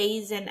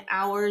days and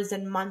hours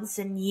and months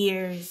and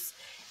years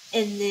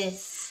in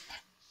this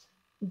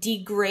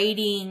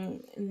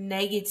degrading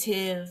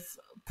negative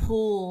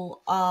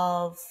pool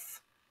of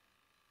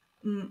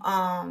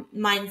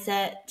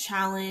mindset,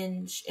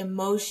 challenge,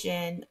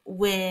 emotion,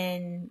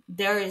 when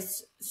there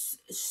is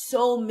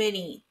so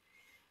many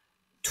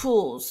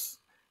tools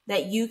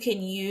that you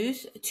can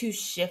use to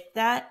shift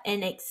that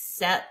and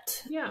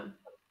accept Yeah.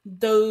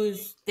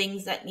 those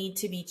things that need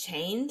to be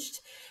changed.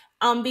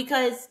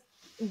 Because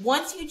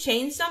once you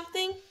change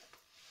something,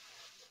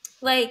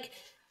 like,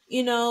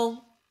 you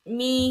know,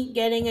 me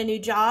getting a new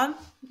job,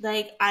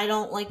 like I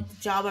don't like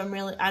the job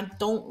I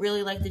don't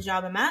really like the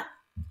job I'm at.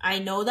 I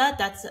know that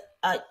that's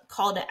a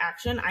call to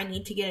action. I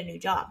need to get a new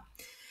job.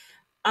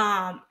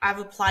 I've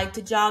applied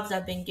to jobs,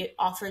 I've been get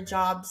offered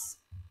jobs,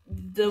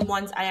 the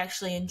ones I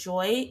actually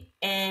enjoy,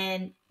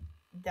 and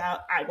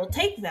that I will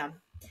take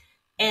them.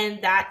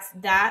 And that's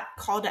that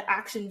call to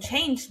action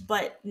changed.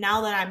 But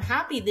now that I'm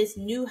happy, this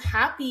new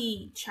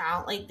happy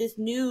child, like this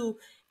new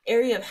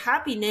area of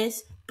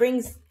happiness,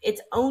 brings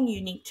its own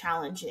unique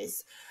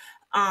challenges.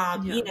 Yeah.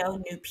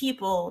 New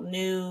people,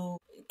 new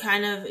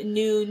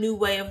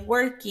way of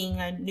working,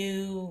 a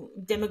new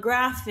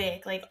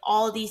demographic, like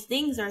all these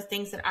things are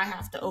things that I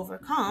have to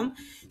overcome.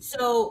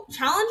 So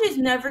challenges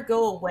never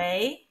go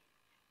away,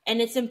 and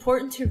it's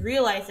important to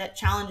realize that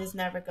challenges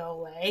never go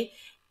away.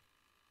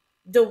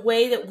 The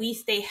way that we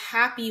stay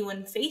happy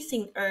when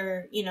facing,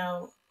 or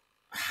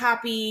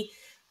happy,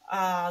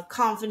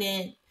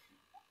 confident,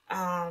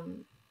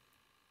 um,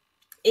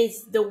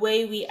 is the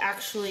way we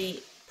actually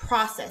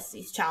process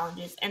these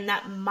challenges, and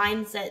that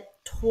mindset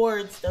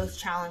towards those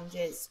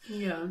challenges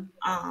Yeah.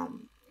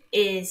 um,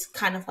 is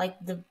kind of like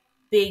the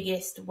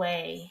biggest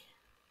way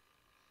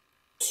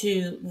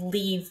to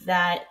leave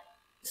that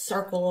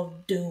circle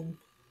of doom.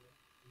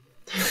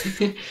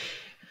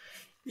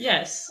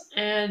 Yes.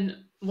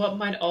 And what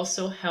might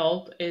also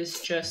help is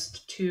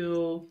just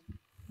to,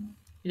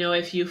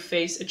 if you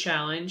face a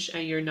challenge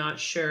and you're not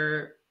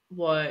sure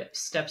what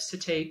steps to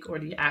take or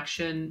the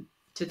action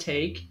to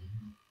take,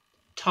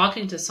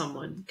 talking to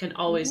someone can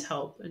always Mm-hmm,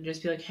 help, and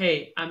just be like,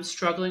 hey, I'm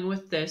struggling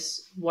with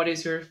this. What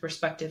is your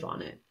perspective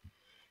on it?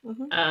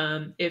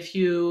 mm-hmm. If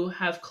you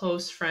have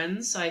close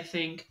friends, I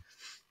think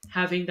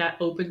having that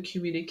open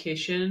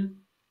communication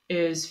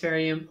is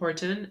very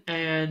important,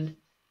 and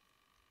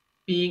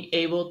being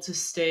able to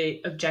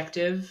stay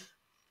objective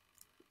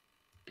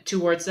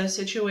towards that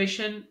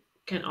situation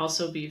can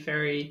also be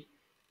very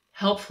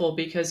helpful,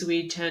 because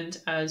we tend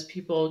as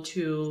people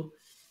to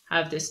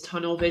have this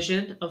tunnel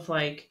vision of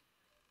like,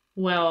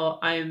 well,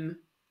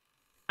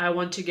 I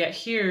want to get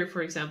here,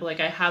 for example, like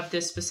I have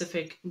this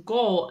specific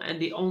goal, and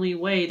the only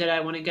way that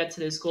I want to get to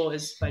this goal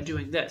is by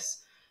doing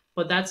this.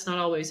 But that's not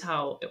always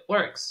how it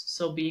works.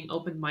 So being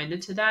open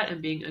minded to that,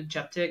 and being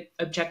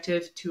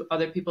objective to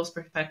other people's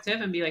perspective,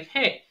 and be like,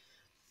 hey,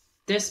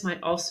 this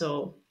might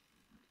also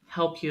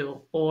help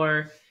you,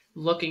 or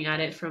looking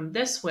at it from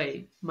this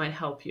way might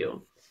help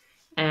you.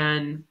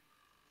 And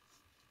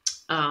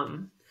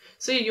um,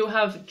 so yeah, you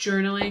have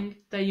journaling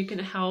that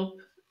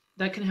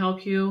can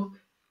help you.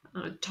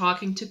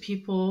 Talking to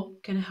people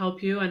can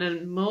help you, and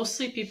then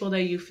mostly people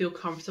that you feel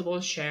comfortable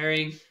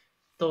sharing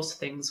those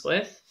things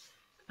with.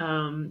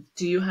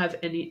 Do you have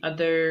any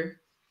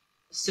other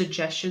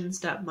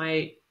suggestions that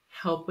might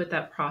help with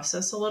that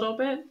process a little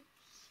bit?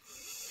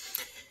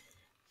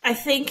 I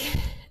think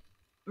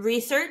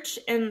research,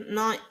 and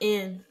not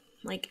in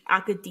like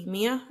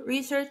academia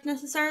research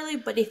necessarily,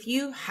 but if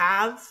you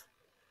have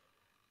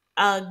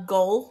a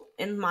goal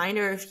in mind,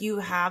 or if you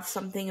have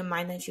something in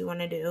mind that you want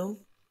to do,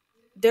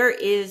 there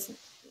is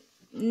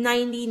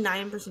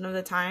 99% of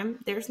the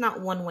time, there's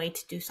not one way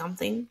to do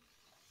something.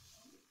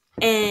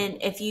 And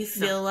if you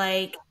No. feel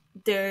like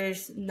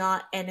there's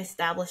not an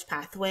established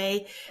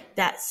pathway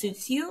that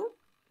suits you,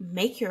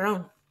 make your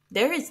own.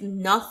 There is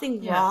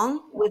nothing Yeah,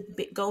 wrong with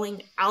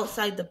going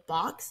outside the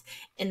box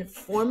and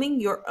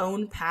forming your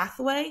own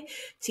pathway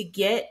to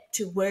get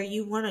to where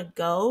you want to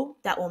go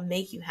that will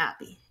make you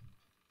happy.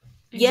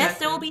 Yes,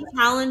 there will exactly. be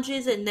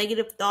challenges and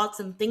negative thoughts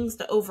and things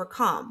to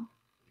overcome,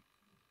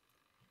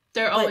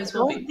 There but always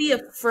will don't be. be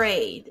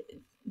afraid.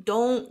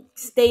 Don't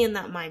stay in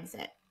that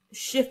mindset.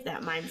 Shift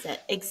that mindset.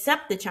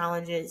 Accept the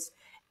challenges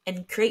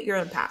and create your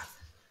own path.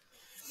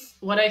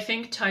 What I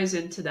think ties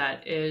into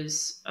that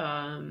is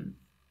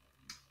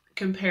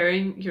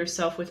comparing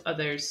yourself with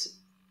others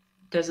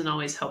doesn't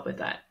always help with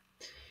that.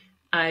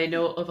 I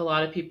know of a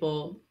lot of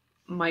people,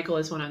 Michael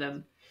is one of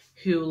them,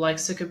 who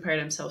likes to compare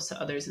themselves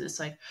to others. And it's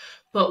like,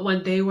 but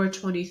when they were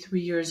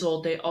 23 years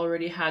old, they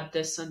already had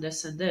this and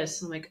this and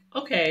this. I'm like,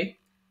 okay,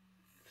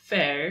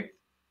 fair,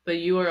 but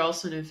you are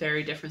also in a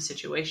very different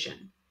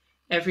situation.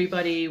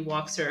 Everybody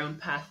walks their own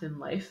path in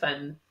life,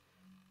 and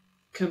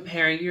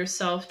comparing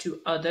yourself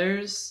to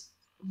others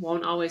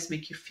won't always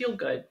make you feel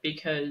good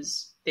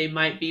because they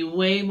might be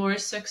way more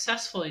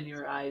successful in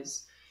your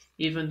eyes,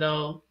 even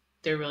though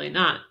they're really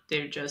not.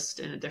 They're just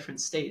in a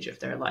different stage of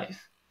their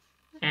life.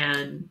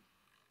 And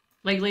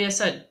like Leah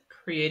said,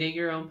 creating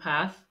your own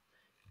path,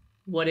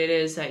 what it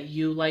is that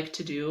you like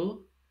to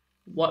do,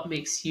 what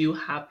makes you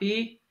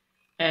happy,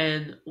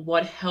 and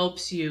what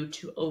helps you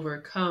to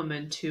overcome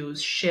and to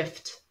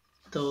shift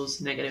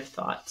those negative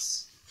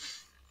thoughts,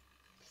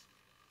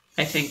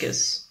 I think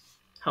is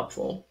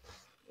helpful.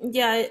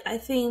 Yeah, I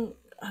think,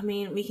 I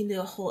mean, we can do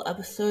a whole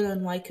episode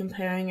on why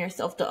comparing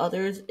yourself to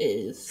others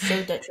is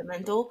so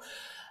detrimental.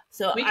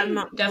 So We I'm can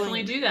not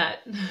definitely going do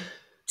that.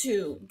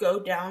 to go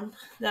down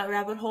that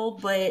rabbit hole,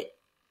 but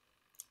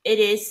it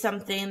is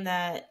something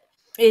that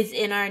is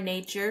in our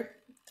nature.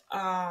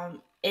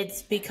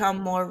 It's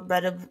become more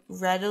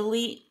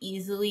readily,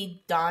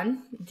 easily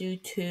done due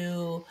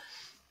to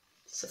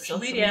Social social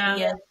media.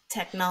 media,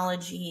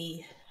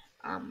 technology,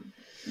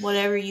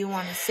 whatever you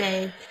want to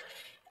say.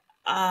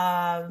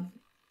 Um,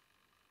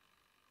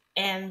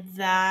 and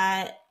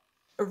that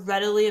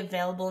readily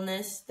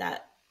availableness,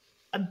 that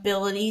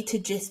ability to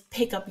just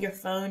pick up your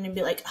phone and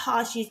be like,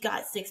 "Ha, she's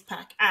got six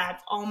pack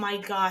abs. Oh my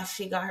gosh,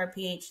 she got her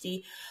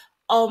PhD.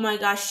 Oh my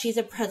gosh, she's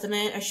a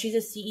president or she's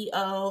a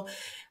CEO."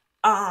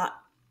 Uh,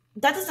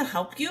 that doesn't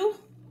help you.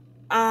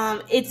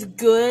 It's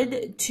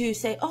good to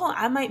say, "Oh,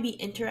 I might be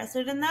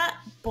interested in that,"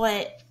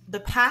 but the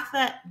path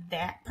that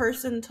that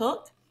person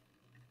took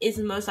is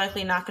most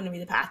likely not going to be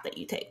the path that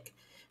you take,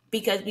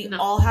 because we No.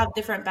 all have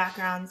different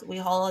backgrounds, we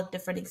all have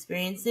different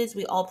experiences,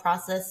 we all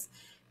process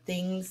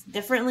things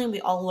differently,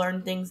 we all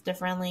learn things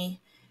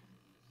differently.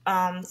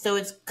 So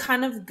it's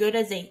kind of good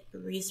as a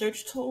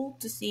research tool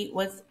to see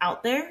what's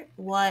out there,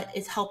 what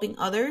is helping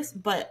others,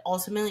 but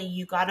ultimately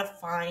you got to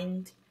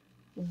find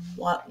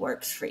what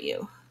works for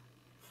you.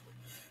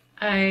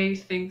 I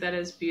think that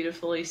is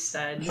beautifully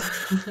said.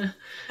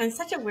 I'm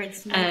such a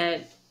wordsmith.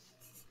 And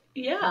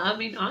yeah, I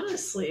mean,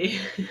 honestly,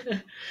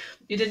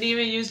 you didn't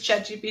even use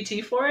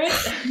ChatGPT for it?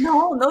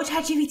 No, no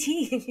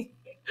ChatGPT.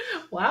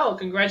 Wow,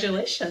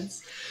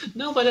 congratulations.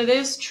 No, but it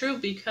is true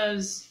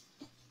because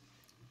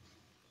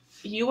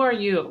you are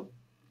you,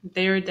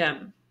 they're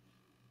them.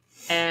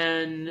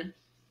 And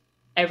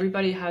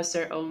everybody has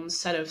their own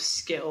set of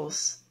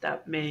skills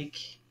that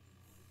make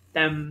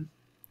them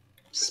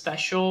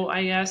special,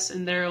 I guess,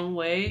 in their own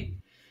way.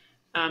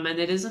 And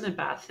it isn't a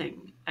bad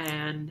thing.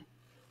 And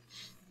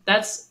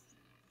that's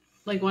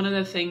like one of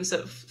the things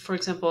that, for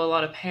example, a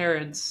lot of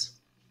parents,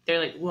 they're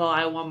like, well,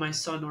 I want my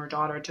son or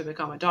daughter to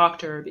become a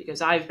doctor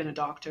because I've been a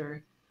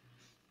doctor.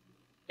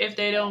 If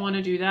they don't want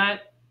to do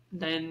that,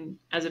 then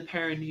as a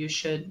parent, you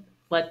should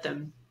let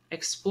them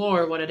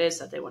explore what it is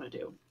that they want to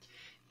do.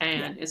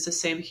 Yeah, And it's the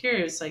same here.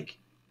 It's like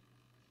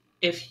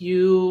if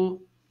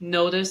you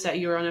notice that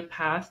you're on a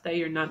path that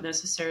you're not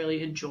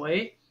necessarily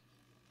enjoy,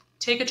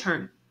 take a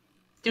turn,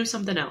 do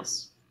something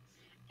else,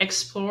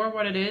 explore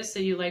what it is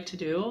that you like to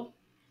do.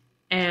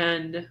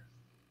 And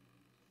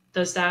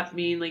does that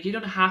mean like you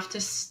don't have to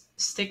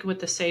stick with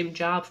the same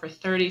job for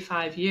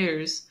 35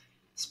 years,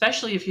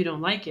 especially if you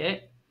don't like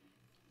it?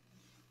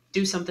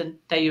 Do something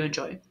that you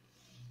enjoy.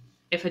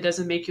 If it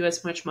doesn't make you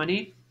as much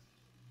money,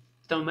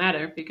 don't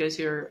matter because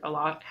you're a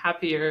lot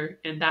happier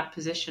in that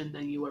position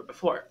than you were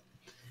before.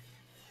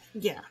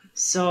 yeah,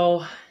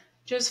 So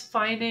just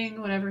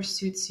finding whatever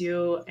suits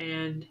you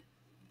and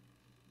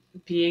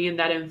being in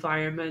that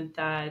environment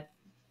that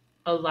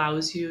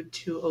allows you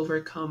to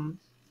overcome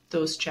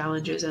those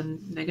challenges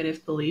and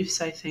negative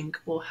beliefs, I think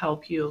will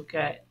help you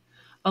get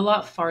a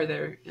lot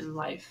farther in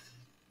life.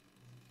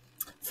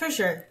 For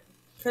sure.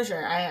 For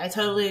sure. I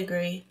totally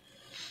agree.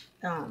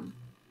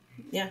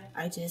 Yeah,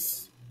 I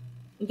just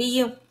be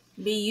you.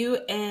 Be you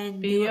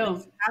and Be do what you.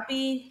 makes you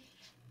happy.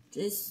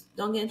 Just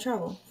don't get in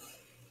trouble.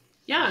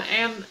 Yeah,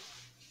 and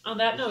on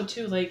that note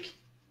too, like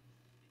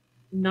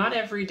not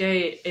every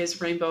day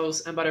is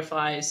rainbows and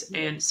butterflies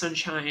and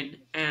sunshine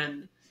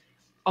and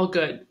all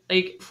good.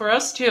 Like for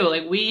us too,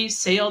 like we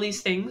say all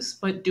these things,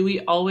 but do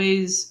we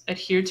always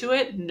adhere to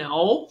it?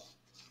 No,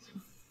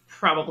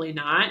 probably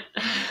not.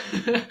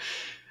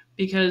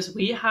 Because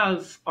we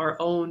have our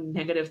own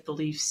negative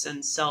beliefs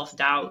and self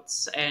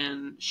doubts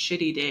and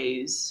shitty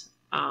days.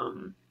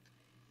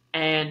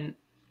 And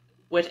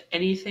with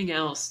anything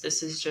else,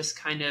 this is just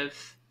kind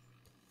of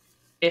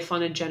if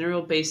on a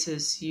general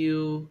basis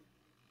you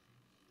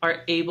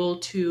are able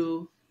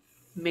to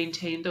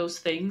maintain those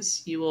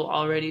things, you will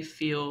already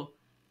feel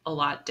a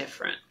lot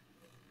different.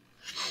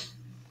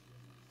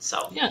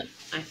 So Yeah,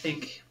 I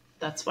think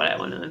that's what I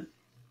want to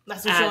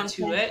that's what you add want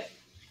to to it.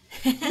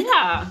 say.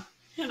 Yeah,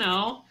 you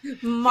know,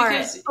 Mara,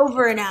 because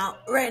over and out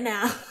right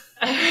now.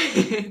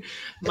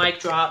 mic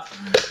drop.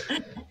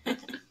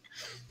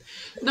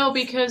 No,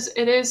 because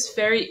it is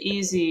very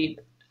easy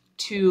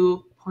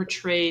to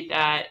portray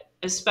that,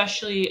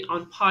 especially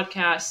on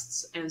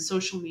podcasts and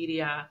social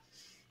media.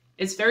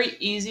 It's very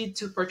easy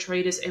to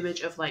portray this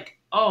image of like,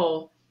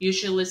 oh, you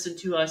should listen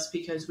to us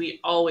because we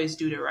always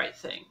do the right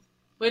thing,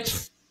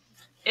 which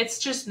it's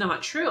just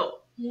not true.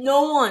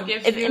 No Like one,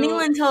 if if you,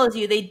 anyone tells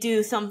you they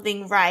do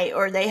something right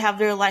or they have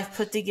their life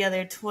put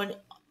together 20,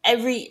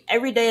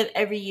 every day of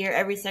every year,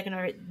 every second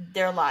of it,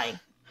 they're lying.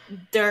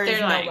 There is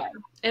they're no lying. way.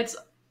 It's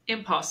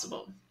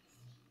impossible.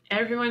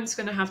 Everyone's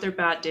going to have their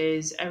bad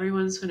days.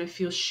 Everyone's going to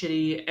feel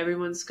shitty.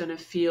 Everyone's going to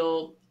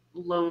feel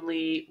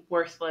lonely,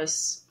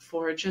 worthless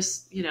for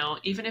just,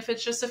 even if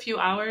it's just a few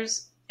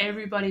hours,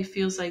 everybody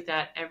feels like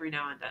that every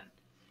now and then.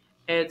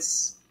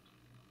 It's,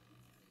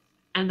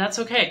 and that's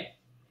okay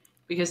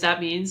because that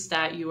means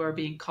that you are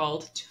being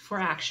called for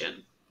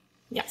action.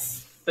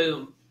 Yes.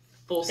 Boom.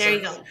 Full There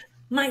you go. circle.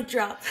 Mic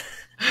drop.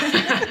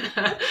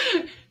 Yeah,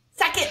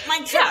 Second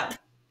mic drop.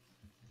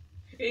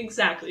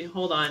 exactly.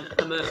 Hold on.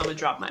 I'm gonna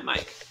drop my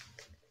mic.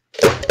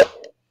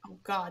 Oh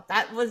God,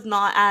 that was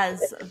not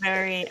as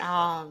very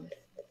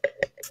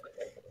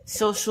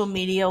social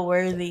media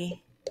worthy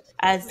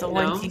as the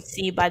ones you No?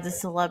 see by the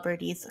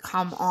celebrities.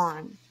 Come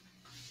on.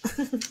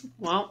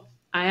 Well,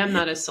 I am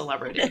not a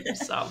celebrity,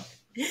 so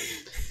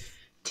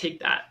take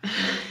that.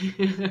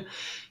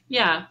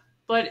 Yeah,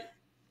 but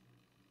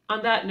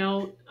on that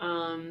note,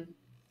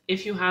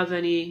 if you have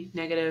any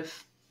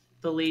negative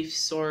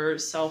beliefs or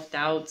self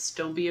doubts,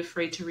 don't be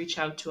afraid to reach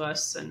out to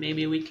us, and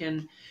maybe we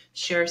can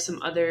share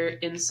some other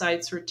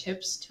insights or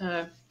tips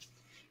to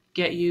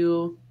get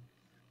you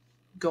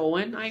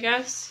going, I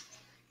guess.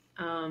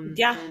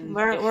 Yeah, And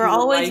we're if we're you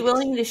always liked,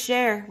 willing to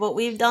share what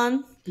we've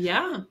done.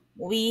 yeah,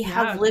 We yeah,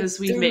 have lived because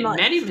we've through made much.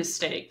 many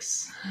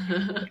mistakes.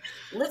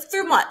 Lived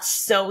through much,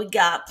 so we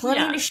got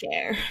plenty to Yeah,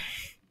 share.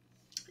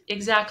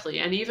 exactly.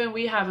 And even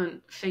we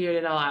haven't figured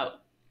it all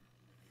out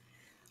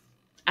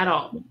at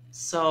all.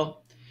 So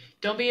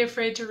don't be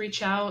afraid to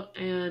reach out.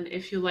 And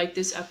if you like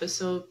this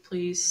episode,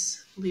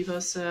 please leave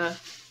us a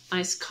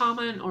nice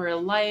comment or a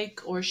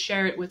like or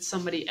share it with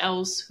somebody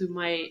else who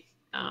might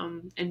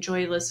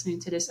enjoy listening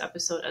to this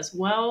episode as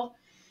well.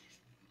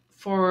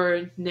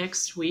 For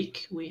next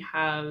week, we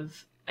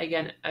have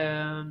again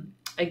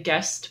a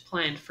guest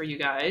planned for you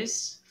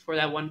guys. For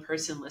that one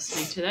person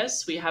listening to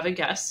this, we have a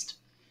guest,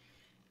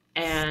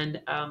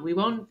 and we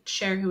won't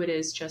share who it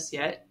is just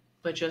yet.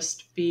 But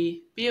just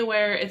be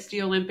aware it's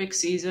the Olympic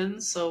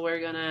season, so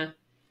we're gonna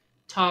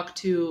talk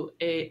to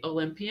a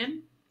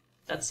Olympian.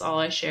 That's all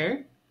I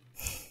share,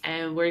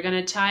 and we're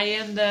gonna tie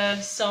in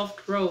the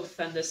self growth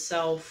and the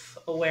self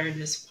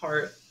awareness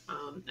part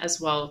as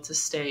well to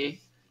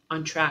stay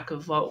on track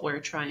of what we're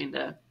trying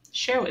to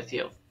share with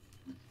you.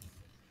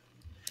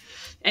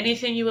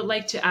 Anything you would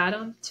like to add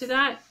on to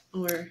that,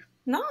 or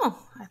No,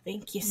 I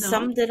think you no?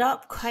 summed it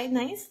up quite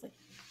nicely.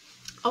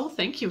 Oh,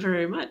 thank you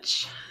very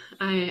much.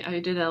 I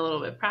did a little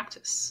bit of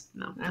practice.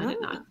 No, I did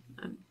Ah, not.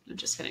 I'm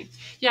just kidding.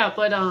 Yeah,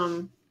 but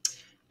on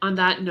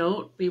that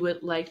note, we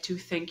would like to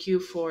thank you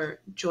for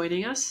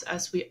joining us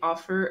as we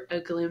offer a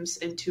glimpse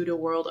into the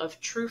world of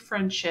true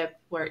friendship,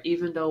 where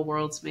even though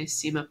worlds may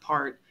seem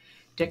apart,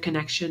 the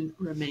connection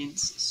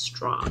remains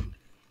strong.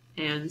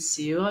 And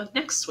see you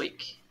next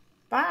week.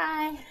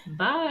 bye.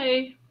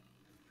 Bye.